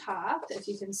right on top, if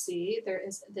you can see, there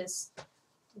is this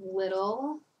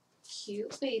little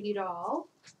cute baby doll.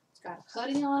 It's got a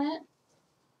hoodie on it.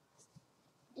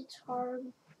 It's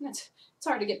hard. It's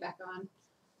hard to get back on,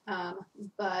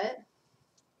 but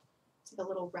it's like a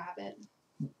little rabbit.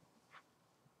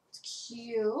 It's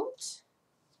cute.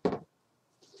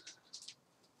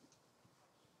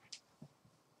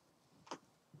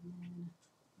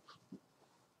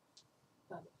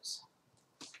 Bubbles.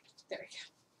 There we go.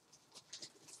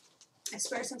 I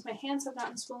swear, since my hands have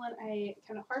gotten swollen, I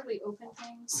kind of hardly open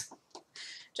things.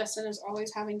 Justin is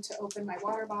always having to open my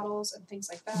water bottles and things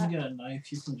like that. You got a knife,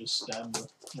 you can just stab the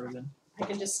ribbon. I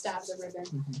can just stab the ribbon.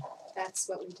 Mm-hmm. That's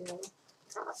what we do.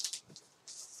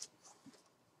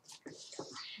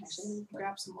 Actually,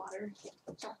 grab some water.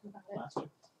 Talking about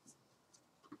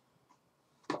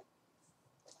it.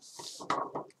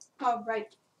 All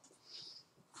right.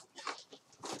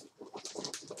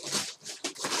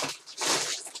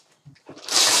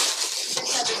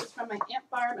 This is from my Aunt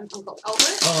Barb and Uncle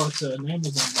Albert. Oh, it's an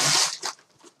Amazon box.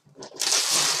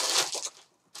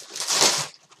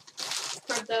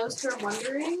 For those who are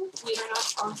wondering, we are not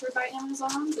sponsored by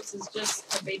Amazon. This is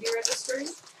just a baby registry.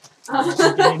 I don't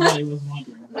think anybody was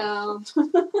wondering. No,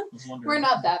 Was wondering. we're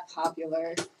not that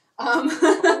popular.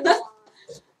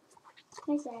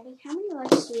 Hey, Daddy, how many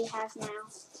likes do we have now?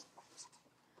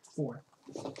 4.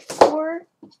 4?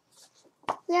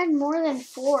 We had more than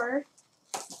 4.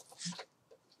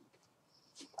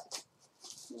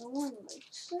 No one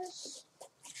likes this.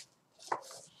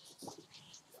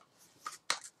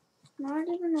 Not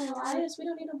even a like. Elias, we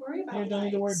don't need to worry about You don't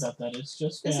need to worry likes. about that. It's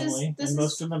just This family, is and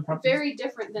most of them probably. Very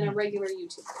different than a regular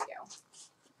YouTube video.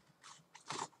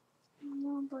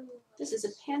 Nobody This is a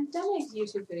pandemic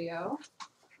YouTube video.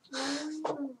 No one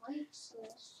even likes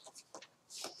this.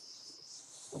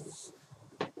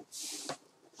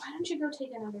 Why don't you go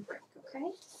take another break,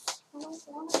 okay? I don't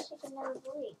want to take another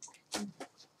break.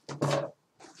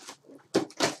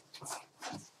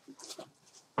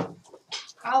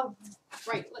 All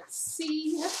right, let's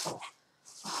see.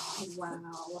 Oh,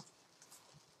 wow.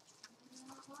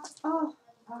 Oh,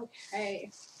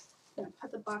 okay. I'm gonna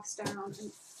put the box down and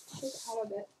take out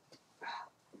of it.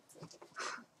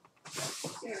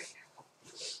 There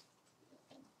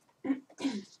we go.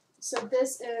 So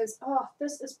this is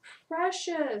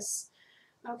precious.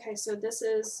 Okay, so this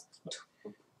is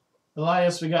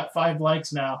Elias, we got 5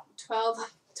 likes now.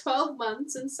 12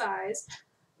 months in size.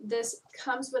 This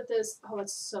comes with this. Oh,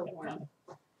 it's so warm.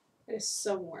 It is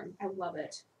so warm. I love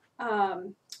it.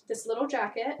 This little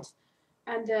jacket,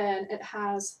 and then it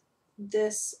has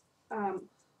this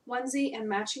onesie and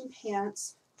matching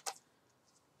pants,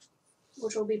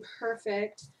 which will be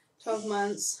perfect. 12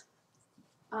 months.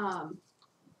 I'm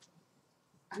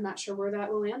not sure where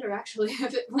that will land, or actually,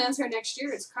 if it lands here next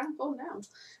year, it's kind of cold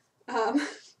now.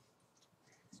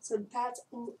 So that's,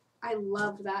 I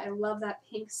love that. I love that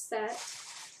pink set.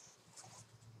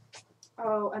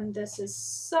 Oh, and this is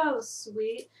so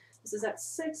sweet. This is at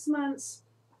 6 months.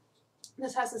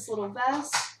 This has this little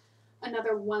vest,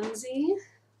 another onesie.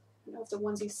 I don't know if the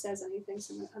onesie says anything,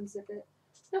 so I'm going to unzip it.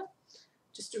 Nope.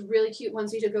 Just a really cute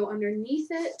onesie to go underneath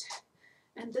it.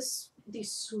 And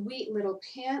these sweet little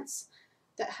pants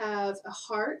that have a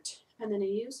heart and then a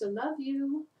U, so love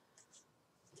you.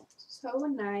 So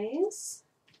nice.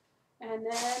 And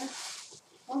then,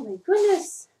 oh my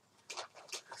goodness.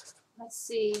 Let's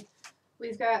see.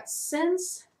 We've got,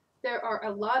 since there are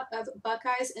a lot of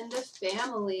Buckeyes in the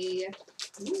family.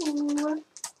 Ooh.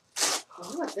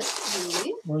 Oh, what this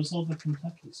be? Where's all the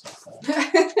Kentucky stuff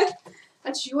at?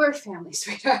 That's your family,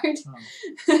 sweetheart. Oh.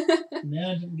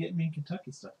 Nana didn't get me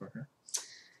Kentucky stuff for her.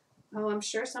 Oh, I'm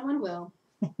sure someone will.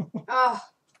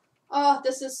 Oh,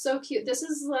 this is so cute. This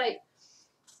is like,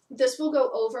 this will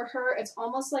go over her. It's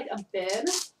almost like a bib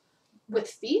with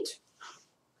feet.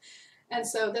 And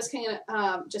so this can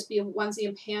just be a onesie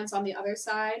and pants on the other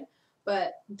side.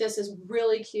 But this is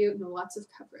really cute and lots of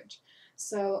coverage.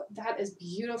 So that is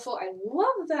beautiful. I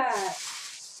love that.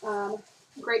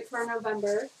 Great for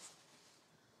November.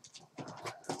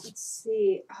 Let's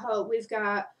see. Oh, we've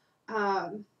got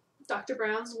Dr.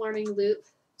 Brown's Learning Loop.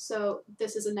 So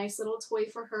this is a nice little toy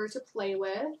for her to play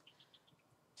with.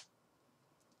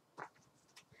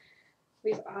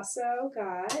 We've also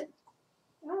got, I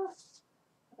have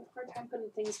a hard time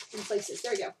putting things in places.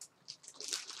 There we go.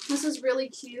 This is really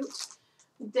cute.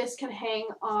 This can hang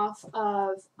off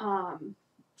of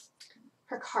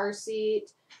her car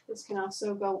seat. This can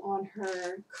also go on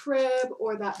her crib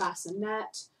or that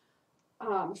bassinet.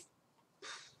 My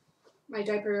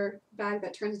diaper bag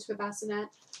that turns into a bassinet.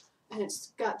 And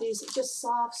it's got these just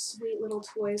soft, sweet little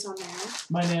toys on there.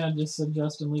 My Nana just said,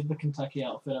 Justin, leave the Kentucky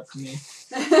outfit up to me.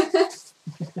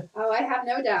 Oh, I have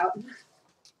no doubt.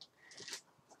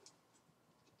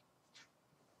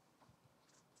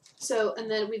 So,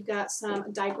 and then we've got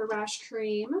some diaper rash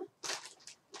cream.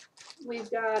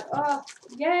 We've got, oh,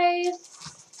 yay!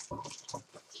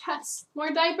 Yes,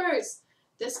 more diapers.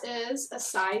 This is a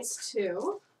size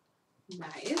 2.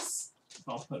 Nice.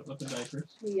 I'll put it with the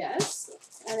diapers. Yes.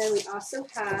 And then we also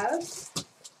have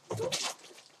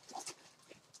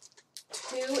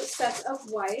 2 sets of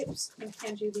wipes. I'm going to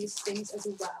hand you these things as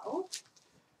well.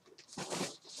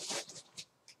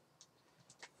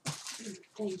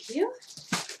 Thank you.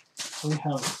 We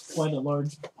have quite a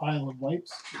large pile of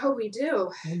wipes. Oh, we do.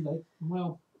 And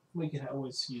well, we could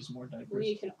always use more diapers.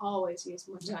 We can always use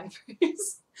more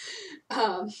diapers.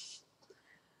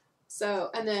 So,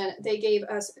 and then they gave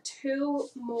us 2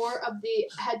 more of the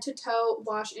head-to-toe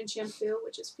wash and shampoo,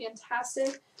 which is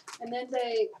fantastic. And then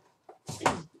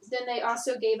they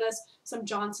also gave us some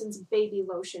Johnson's baby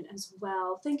lotion as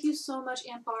well. Thank you so much,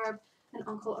 Aunt Barb and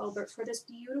Uncle Albert, for this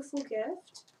beautiful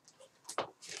gift.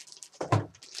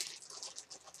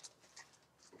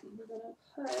 We're gonna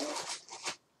put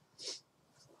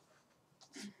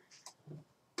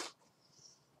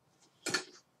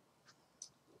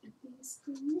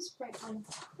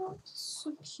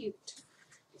So cute.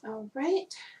 All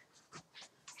right.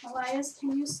 Elias,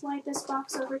 can you slide this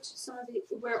box over to some of the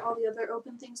where all the other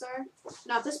open things are?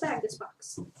 Not this bag, this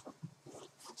box.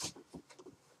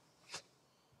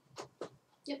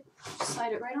 Yep. Just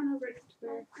slide it right on over to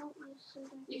where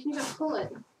you can even pull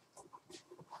it.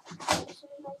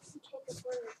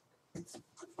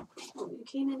 Oh, you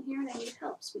came in here and I need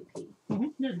help, sweet pea.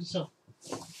 Here, just so.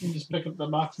 You just pick up the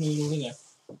box and move it over there.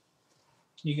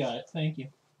 You got it. Thank you.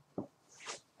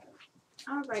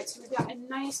 All right, so we've got a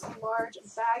nice large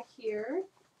bag here.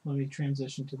 Let me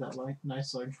transition to that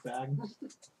nice large bag.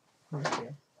 Right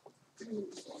here.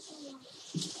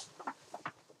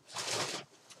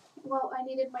 Well, I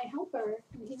needed my helper,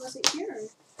 and he wasn't here.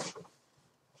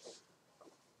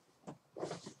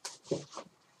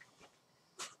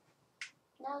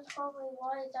 That's probably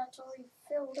why that's already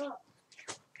filled up.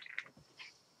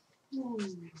 All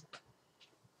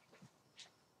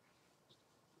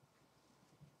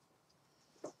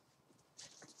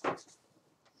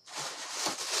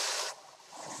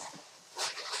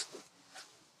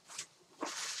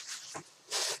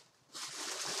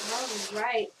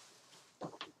right.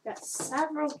 Got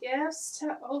several gifts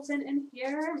to open in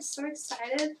here. I'm so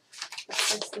excited. But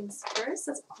first things first,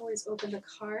 let's always open the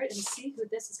card and see who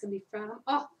this is going to be from.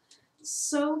 Oh,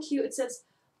 so cute. It says,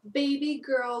 Baby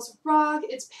Girls Rock.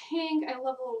 It's pink. I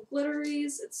love the little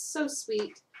glitteries. It's so sweet.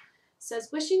 It says,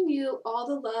 wishing you all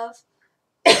the love,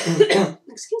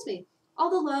 excuse me, all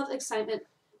the love, excitement,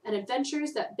 and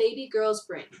adventures that baby girls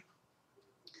bring.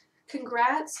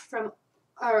 Congrats from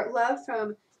our love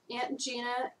from Aunt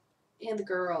Gina and the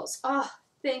girls. Oh,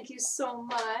 thank you so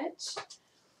much.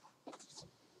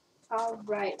 All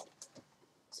right.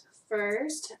 So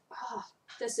first, oh,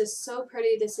 this is so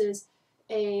pretty. This is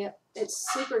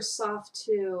it's super soft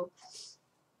too.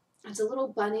 It's a little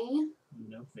bunny.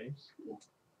 No face.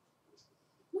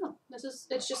 No,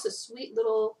 it's just a sweet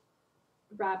little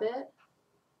rabbit.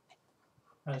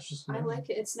 That's just. I like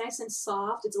it. It's nice and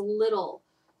soft. It's little,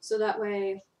 so that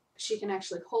way she can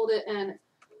actually hold it. And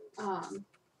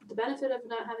the benefit of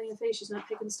not having a face, she's not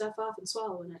picking stuff off and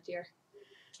swallowing it, dear.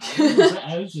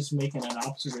 I was just making an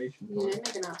observation. You did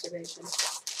make an observation.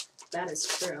 That is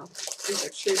true. These are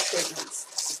true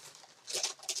statements.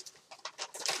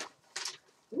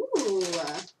 Ooh.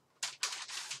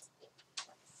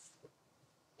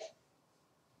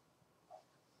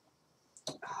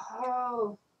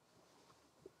 Oh.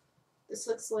 This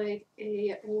looks like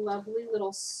a lovely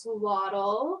little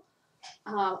swaddle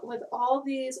with all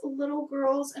these little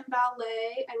girls in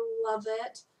ballet. I love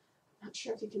it. Not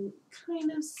sure if you can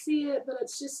kind of see it, but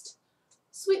it's just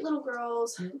sweet little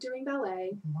girls doing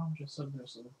ballet. Mom just said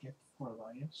there's a gift for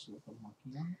Elias with a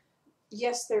monkey on it.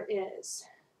 Yes, there is.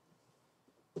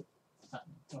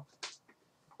 Oh.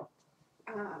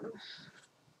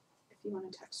 If you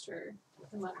want to text her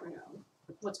and let her know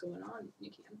what's going on, you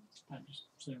can. I just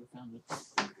said we found it.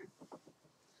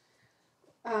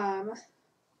 Okay.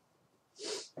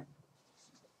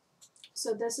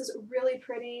 So this is really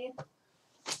pretty.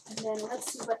 And then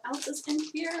let's see what else is in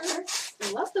here.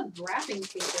 I love the wrapping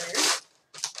paper.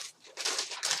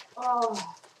 Oh,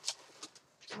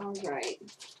 all right.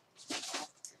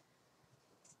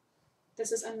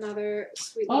 This is another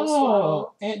sweet little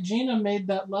swaddle. Aunt Gina made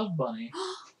that love bunny.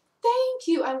 Thank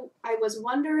you. I was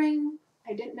wondering.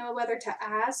 I didn't know whether to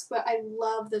ask, but I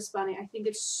love this bunny. I think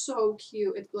it's so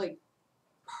cute. It's like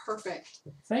perfect.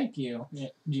 Thank you,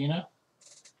 Aunt Gina.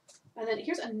 And then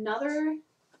here's another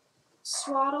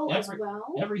swaddle as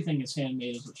well. Everything is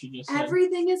handmade, is what she just said.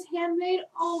 Everything is handmade?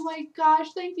 Oh my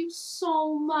gosh, thank you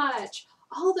so much.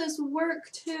 All this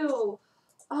work too.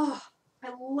 Oh,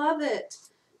 I love it.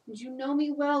 You know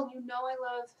me well. You know I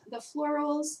love the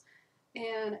florals.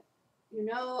 And you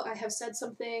know I have said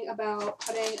something about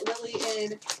putting Lily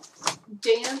in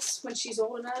dance when she's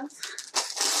old enough.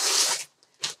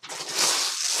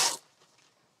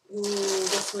 Ooh,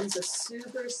 this one's a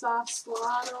super soft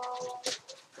swaddle.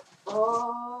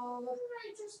 Oh,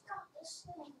 I just got this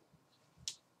thing.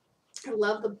 I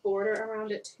love the border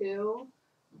around it too.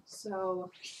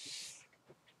 So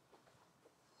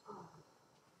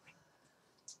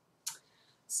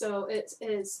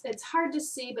it's hard to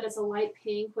see, but it's a light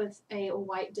pink with a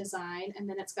white design, and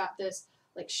then it's got this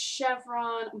like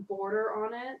chevron border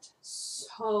on it.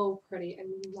 So pretty. I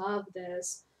love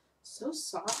this. So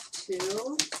soft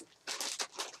too.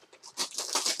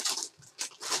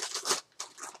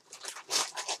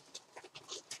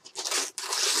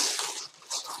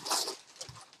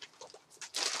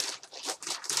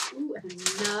 Ooh, and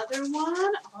another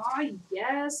one. Oh,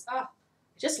 yes. Oh, I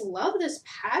just love this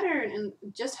pattern and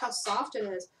just how soft it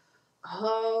is.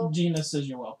 Oh. Gina says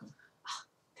you're welcome.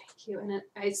 cute. And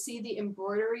I see the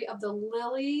embroidery of the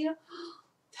lily.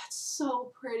 That's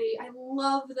so pretty. I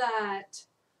love that.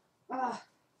 I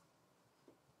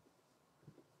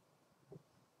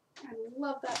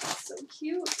love that. That's so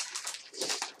cute.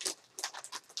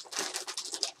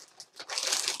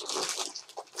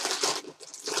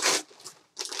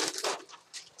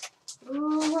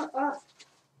 Ooh,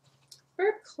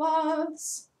 bird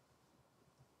cloths.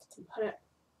 Put it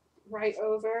right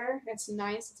over. It's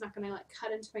nice. It's not going to like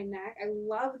cut into my neck. I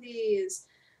love these.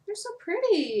 They're so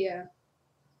pretty. I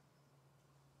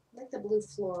like the blue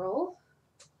floral.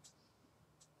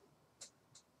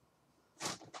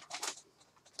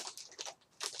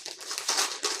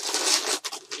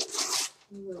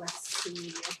 Ooh, let's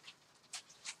see.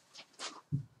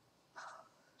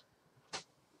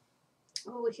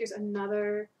 Oh, here's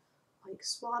another like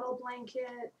swaddle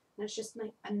blanket. And it's just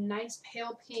like a nice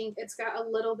pale pink. It's got a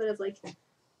little bit of like,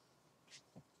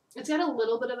 it's got a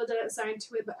little bit of a design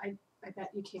to it, but I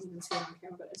bet you can't even see it on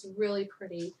camera, but it's really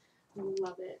pretty. I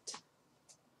love it.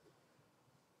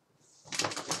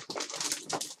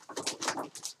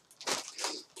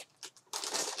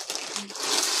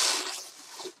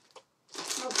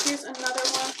 Oh, here's another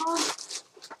one. Oh,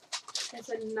 it's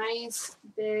a nice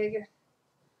big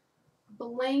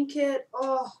blanket.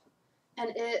 Oh, and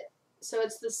so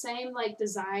it's the same like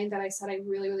design that I said I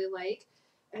really, really like.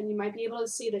 And you might be able to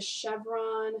see the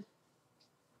chevron.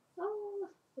 Oh,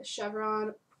 the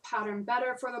chevron pattern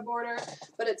better for the border,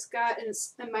 but it's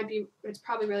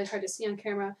probably really hard to see on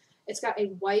camera. It's got a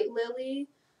white lily,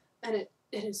 and it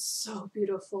is so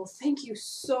beautiful. Thank you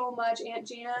so much, Aunt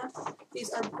Gina.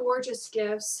 These are gorgeous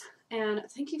gifts, and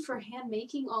thank you for hand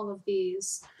making all of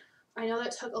these. I know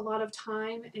that took a lot of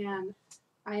time, and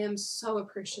I am so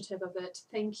appreciative of it.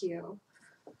 Thank you.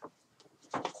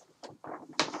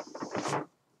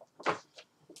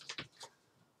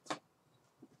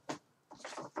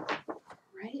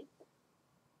 Right?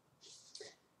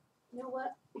 You know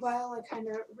what? While I kind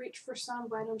of reach for some,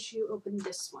 why don't you open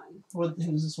this one?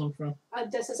 Who's this one from?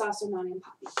 This is also Nani and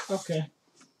Poppy. Okay.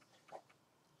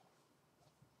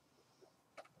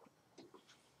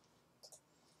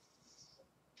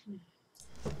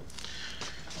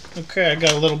 Okay, I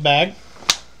got a little bag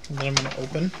that I'm going to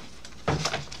open.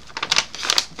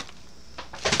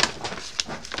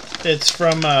 It's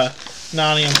from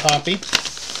Nani and Poppy.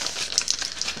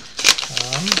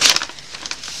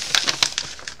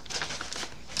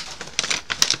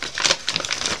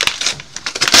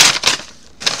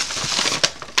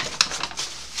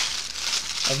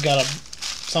 I've got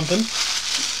something.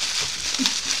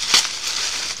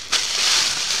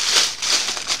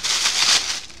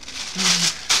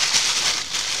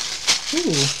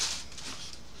 Ooh.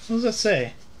 What does that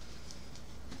say?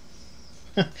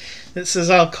 It says,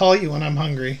 "I'll call you when I'm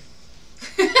hungry."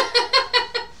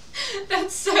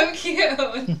 That's so cute.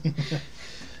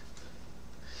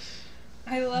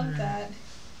 I love that.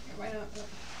 Here, why not?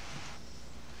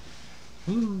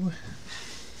 Ooh.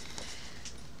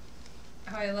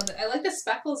 Oh, I love it. I like the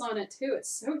speckles on it too. It's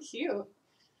so cute.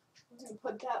 I'm going to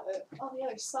put that with all the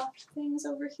other soft things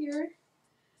over here.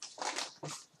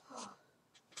 Oh.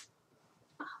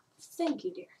 Ah, thank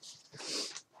you, dear.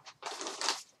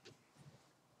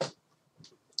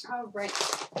 All right.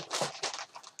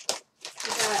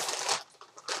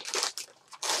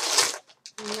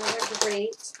 We got another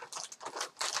great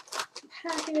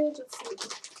package. Let's see.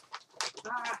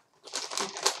 Okay.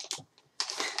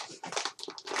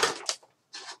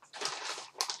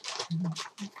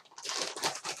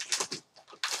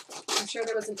 I'm sure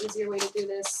there was an easier way to do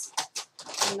this.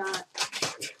 I'm not.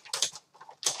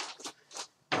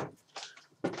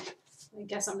 I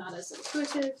guess I'm not as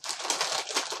intuitive.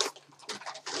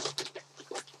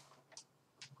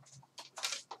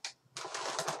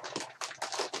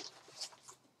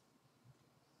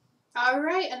 All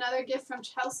right, another gift from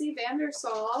Chelsea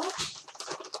Vandersall.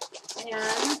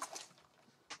 And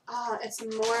it's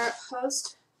more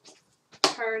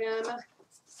postpartum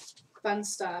fun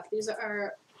stuff. These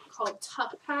are called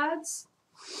tuck pads.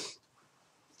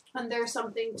 And they're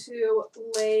something to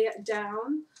lay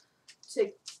down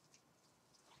to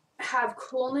have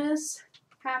coolness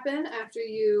happen after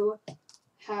you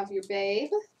have your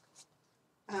babe.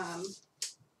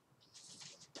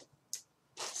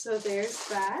 So there's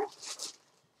that.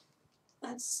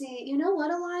 Let's see. You know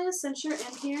what, Elias? Since you're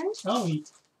in here,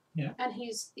 Yeah. and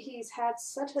he's had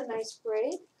such a nice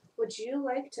break, would you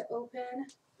like to open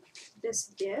this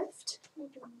gift?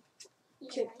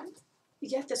 Okay.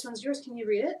 Yeah, this one's yours. Can you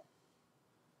read it?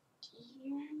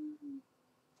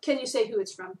 Can you say who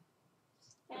it's from?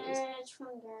 It's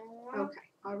from Grandma. Okay,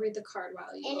 I'll read the card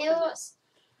while you And open this.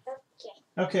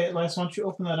 Okay, Elias, why don't you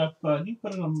open that up? You can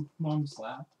put it on Mom's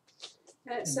lap.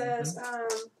 And it says,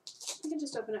 you can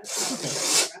just open it.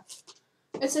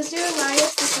 Okay. It says, Dear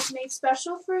Elias, this is made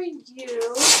special for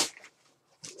you,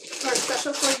 or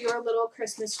special for your little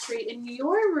Christmas tree in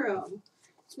your room.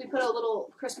 So we put a little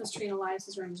Christmas tree in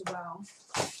Elias's room as well.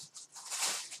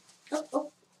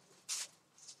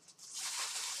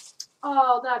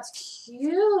 Oh, that's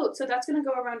cute. So that's going to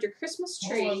go around your Christmas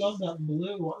tree. Oh, I love that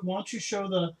blue. Why don't you show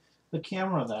the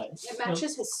camera that? It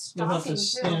matches his You'll have stocking, to too.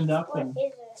 stand up. What And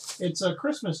is it? it's a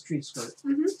Christmas tree skirt.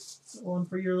 Mm-hmm. One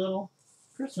for your little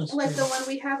Christmas tree. Like the one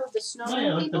we have of the snowman Oh,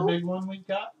 yeah, like people? the big one we've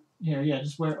got. Here, yeah,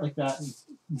 just wear it like that.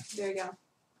 There you go.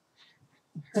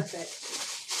 Perfect.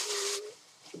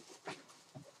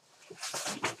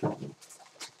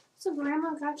 So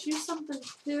Grandma got you something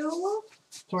too?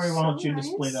 Tori, why don't you nice.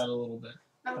 display that a little bit?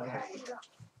 Okay.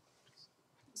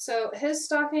 So his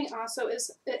stocking also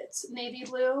it's navy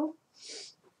blue.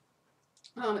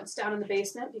 It's down in the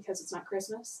basement because it's not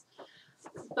Christmas.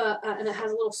 But and it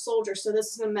has a little soldier, so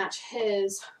this is gonna match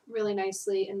his really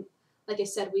nicely. And like I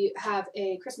said, we have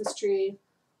a Christmas tree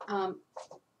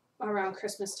around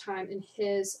Christmas time in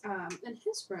his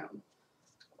room.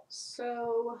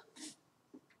 So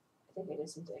I think it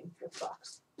is something for the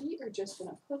box. We are just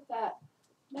gonna put that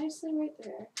nicely right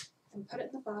there and put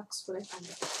it in the box when I find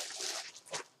it.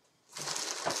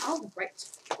 All right.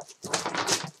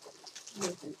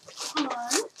 Moving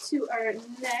on to our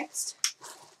next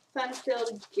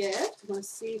fun-filled gift. I want to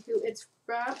see who it's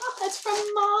from. Oh, it's from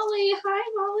Molly. Hi,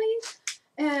 Molly.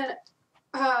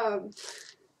 And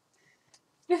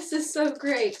this is so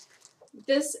great.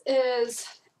 This is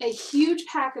a huge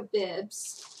pack of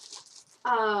bibs.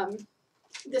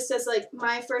 This says like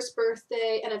my first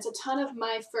birthday, and it's a ton of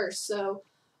my first. So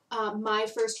my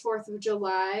first 4th of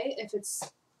July.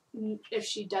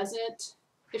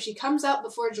 If she comes out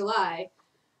before July,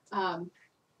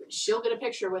 she'll get a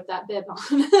picture with that bib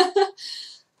on.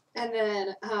 And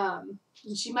then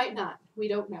she might not. We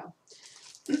don't know.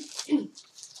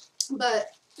 But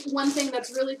one thing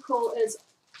that's really cool is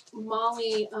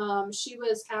Molly, she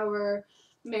was our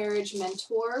marriage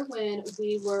mentor when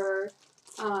we were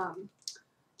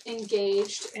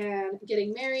engaged and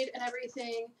getting married and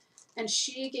everything. And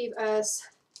she gave us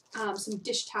some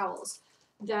dish towels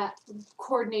that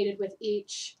coordinated with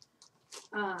each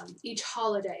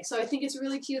holiday. So I think it's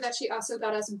really cute that she also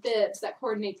got us bibs that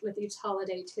coordinate with each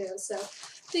holiday too. So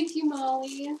thank you,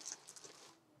 Molly.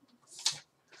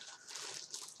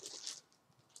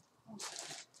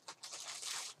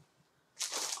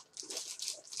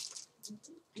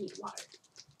 I need water.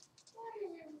 Why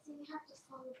does everything have to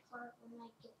fall apart when I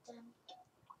get them?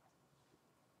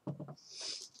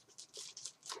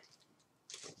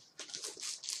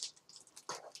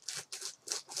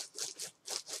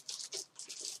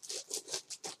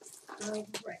 All right.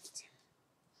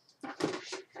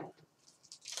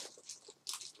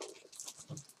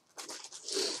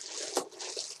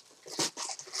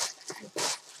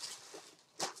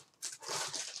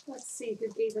 Let's see who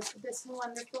gave us this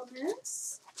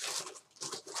wonderfulness.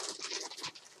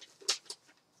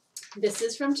 This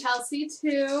is from Chelsea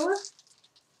too.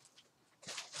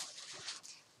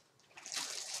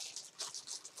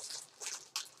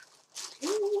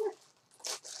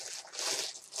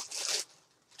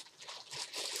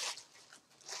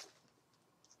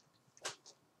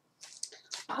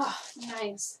 Oh,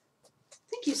 nice.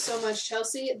 Thank you so much,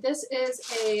 Chelsea. This is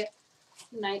a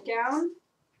nightgown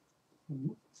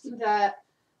that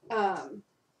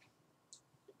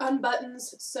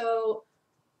unbuttons. So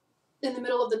in the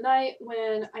middle of the night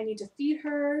when I need to feed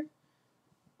her,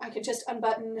 I can just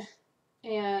unbutton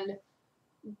and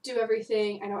do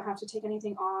everything. I don't have to take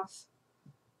anything off,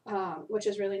 which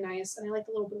is really nice. And I like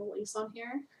the little bit of lace on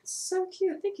here. It's so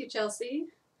cute. Thank you, Chelsea.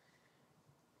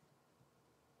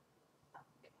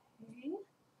 Okay.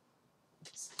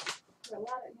 Put a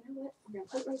lot of, you know what? I'm going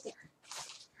to put it right there.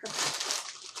 Perfect.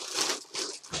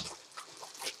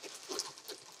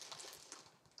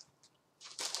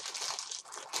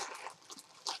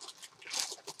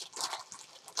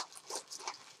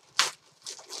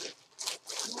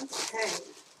 Okay.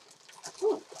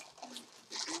 Ooh.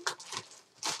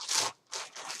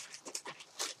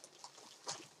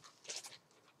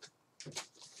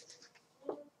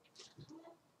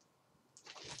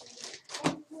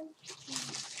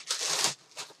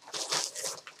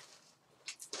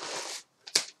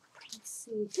 Let's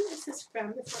see, who is this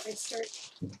from before I start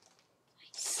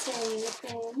saying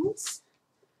things?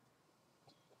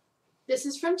 This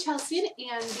is from Chelsea and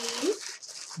Andy.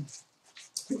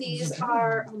 These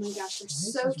are, oh my gosh, they're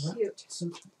so cute.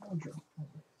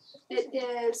 It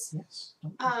is, Yes.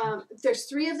 there's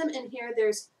 3 of them in here.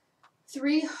 There's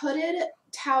 3 hooded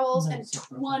towels and Nice.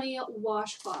 20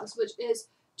 washcloths, which is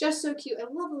just so cute. I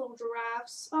love the little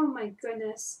giraffes. Oh my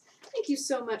goodness. Thank you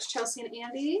so much, Chelsea and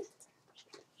Andy.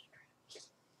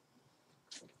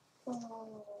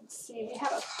 Let's see, we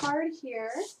have a card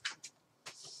here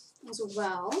as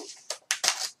well.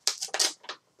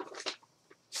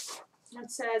 It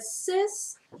says,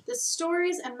 Sis, the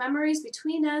stories and memories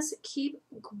between us keep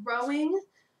growing,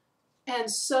 and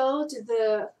so do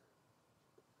the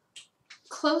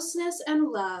closeness and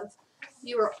love.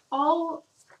 You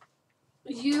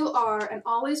are and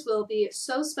always will be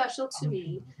so special to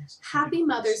me. Happy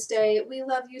Mother's Day. We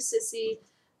love you, Sissy,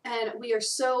 and we are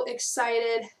so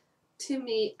excited to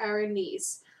meet our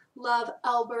niece. Love,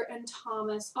 Albert and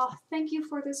Thomas. Oh, thank you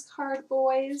for this card,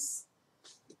 boys.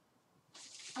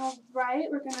 All right,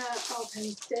 we're going to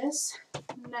open this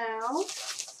now.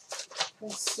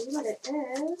 Let's see what it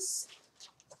is.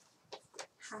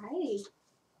 Hi.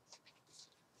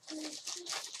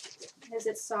 Is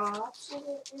it soft?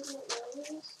 Is it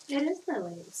Lily's? It is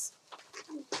Lily's.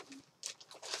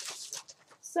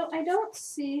 So I don't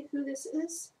see who this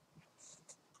is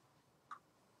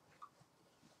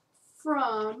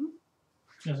from.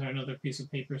 Is there another piece of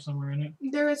paper somewhere in it?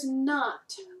 There is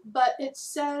not, but it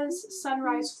says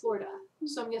Sunrise, Florida.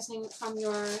 So I'm guessing from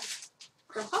your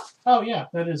grandpa? Oh yeah,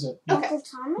 that is it. Okay. Uncle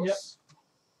Thomas?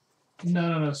 Yep.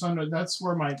 No. Sunrise. That's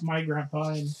where my grandpa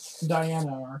and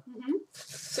Diana are. Mm-hmm.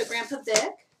 So Grandpa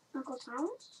Vic Uncle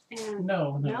Thomas? and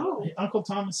No. Uncle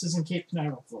Thomas is in Cape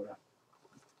Canaveral, Florida.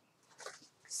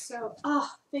 so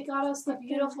they got us the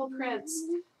beautiful prints.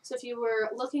 So if you were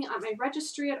looking at my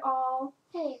registry at all,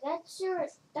 Hey, that's your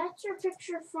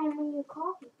picture from when you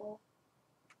call people.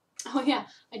 oh yeah,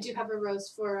 I do have a rose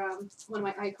for one of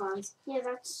my icons. Yeah,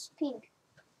 that's pink.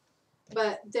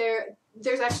 But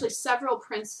there's actually several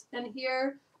prints in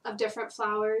here of different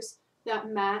flowers that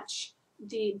match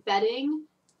the bedding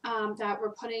that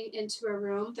we're putting into a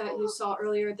room that you saw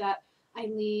earlier that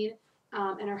Eileen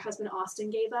and her husband Austin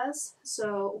gave us.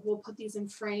 So we'll put these in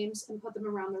frames and put them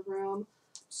around the room.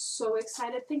 So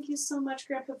excited. Thank you so much,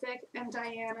 Grandpa Vic and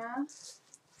Diana.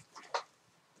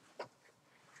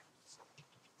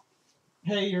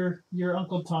 Hey, your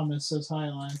Uncle Thomas says hi,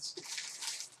 Lance.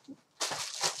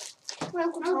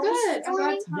 Uncle Oh, good. I'm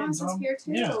glad Thomas is here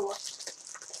too. Yeah.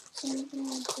 Something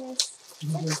like this.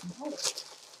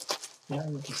 Yeah,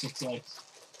 what this looks like.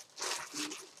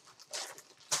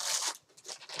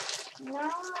 Not a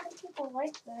lot of people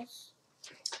like this.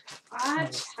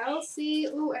 Chelsea.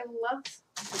 Ooh, I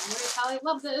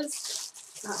love this.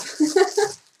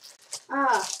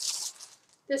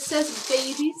 This says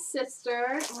baby sister.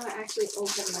 I'm going to actually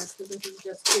open this because this is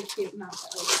just too cute not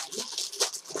to open.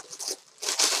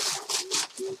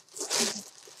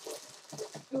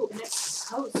 Ooh, and it's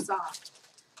so soft.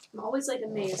 I'm always like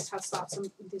amazed how soft some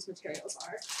of these materials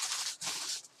are.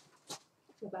 I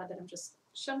feel bad that I'm just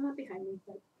shoving that behind me.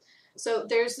 But. So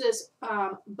there's this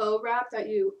bow wrap that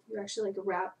you actually like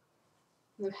wrap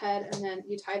the head and then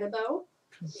you tie the bow.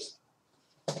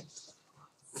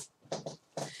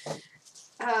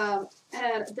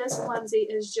 And this onesie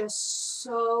is just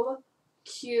so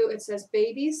cute. It says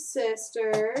baby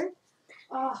sister.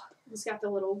 Oh, it's got the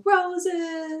little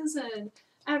roses and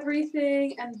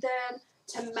everything. And then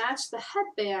to match the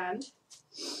headband,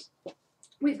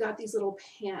 we've got these little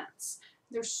pants.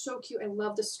 They're so cute. I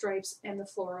love the stripes and the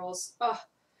florals. Oh,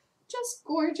 just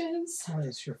gorgeous. Why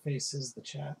is your face is the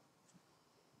chat?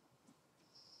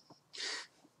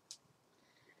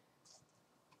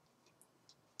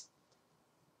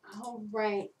 All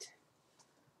right.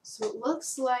 So it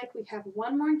looks like we have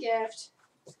one more gift.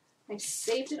 I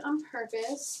saved it on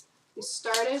purpose. We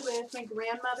started with my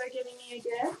grandmother giving me a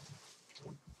gift.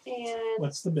 And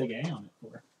What's the big A on it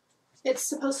for? it's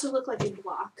supposed to look like a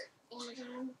block.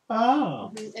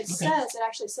 Oh. It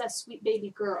actually says sweet baby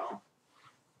girl.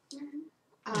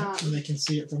 Yep, and they can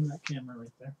see it from that camera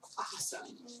right there.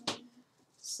 Awesome.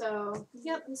 So,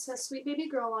 yep, it says sweet baby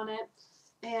girl on it.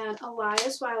 And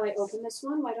Elias, while I open this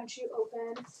one, why don't you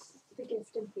open the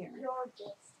gift in here? Your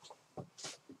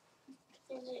gift.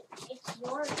 It's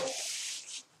your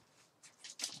gift.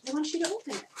 I want you to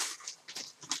open it.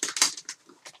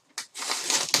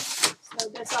 So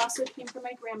this also came from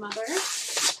my grandmother.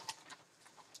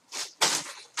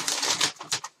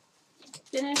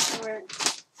 Finished, and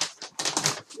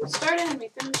we started and we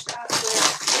finished out with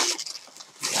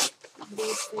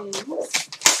these things.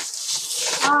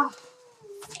 Ah,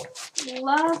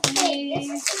 lovely. Hey,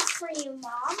 this isn't for you,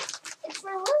 Mom. It's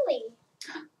for Lily.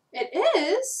 It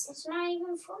is? It's not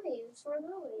even for you. It's for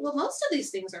Lily. Well, most of these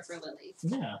things are for Lily.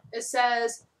 Yeah. It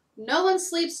says, No one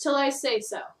sleeps till I say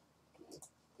so.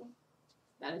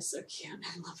 That is so cute.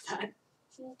 I love that.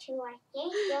 Till I say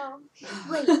so.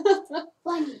 Wait, I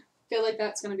Bunny. feel like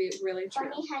that's going to be really true.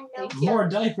 Bunny had no. Thank you. More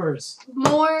diapers.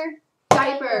 More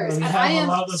diapers. We And have I a am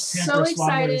lot of so Pamper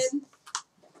excited.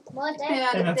 Swaddlers. More diapers.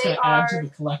 And And that's they going to add to are, the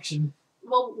collection.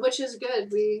 well, which is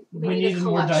good. We We need a needed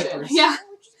more collection. diapers. Yeah.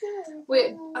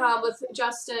 We, with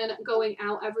Justin going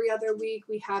out every other week,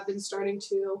 we have been starting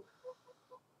to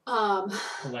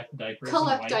Collect diapers.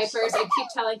 collect and wipes. diapers. I keep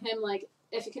telling him, like,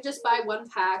 if you could just buy one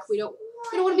pack, we don't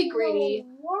want to be greedy.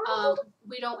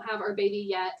 We don't have our baby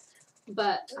yet,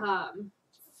 but I'm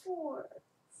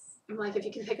like, if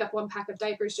you can pick up one pack of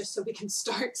diapers just so we can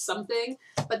start something.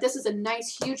 But this is a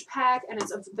nice huge pack, and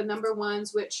it's of the number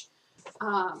ones, which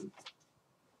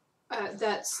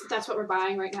that's what we're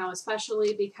buying right now,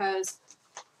 especially because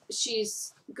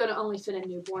she's gonna only fit a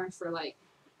newborn for like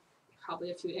probably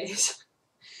a few days,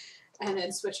 and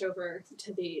then switch over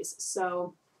to these.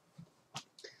 So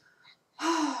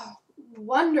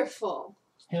wonderful.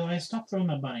 Hey, Eli, stop throwing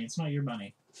that bunny. It's not your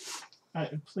bunny.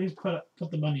 Please put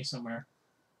the bunny somewhere.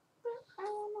 I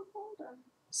want to hold him.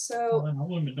 So Well, then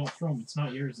hold him and don't throw him. It's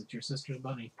not yours. It's your sister's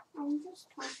bunny. I'm just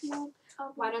talking about.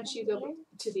 why don't you go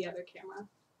to the other camera?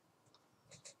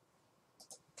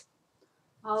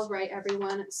 All right,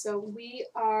 everyone. So we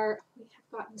have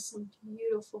gotten some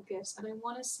beautiful gifts, and I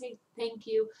want to say thank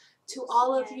you to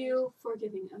all of you for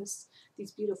giving us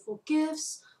these beautiful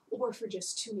gifts, or for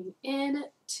just tuning in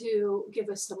to give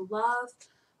us some love,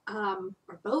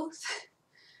 or both.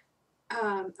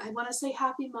 I want to say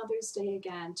Happy Mother's Day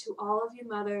again to all of you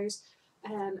mothers,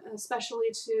 and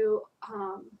especially to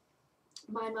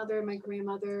my mother, my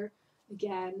grandmother,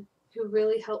 again, who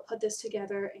really helped put this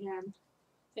together. And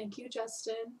thank you,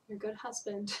 Justin. You're a good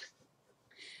husband.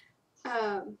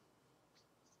 All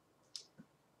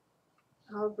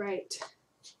right.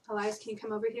 Elias, can you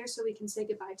come over here so we can say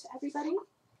goodbye to everybody?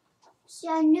 See,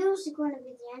 I knew it was going to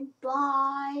be the end.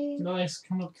 Bye. Nice.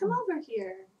 Come up. Come over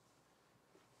here.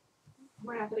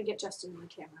 We're not going to get Justin on the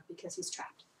camera because he's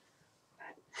trapped.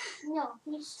 No,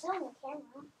 he's still on the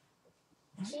camera.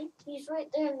 See, he's right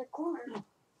there in the corner.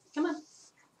 Come on.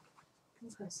 Come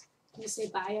close. Can you say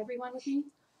bye, everyone, with me?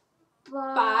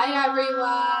 Bye. Bye,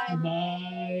 everyone.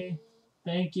 Bye.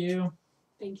 Thank you.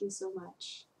 Thank you so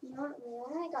much. You know what?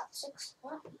 We only got 6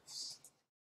 buttons.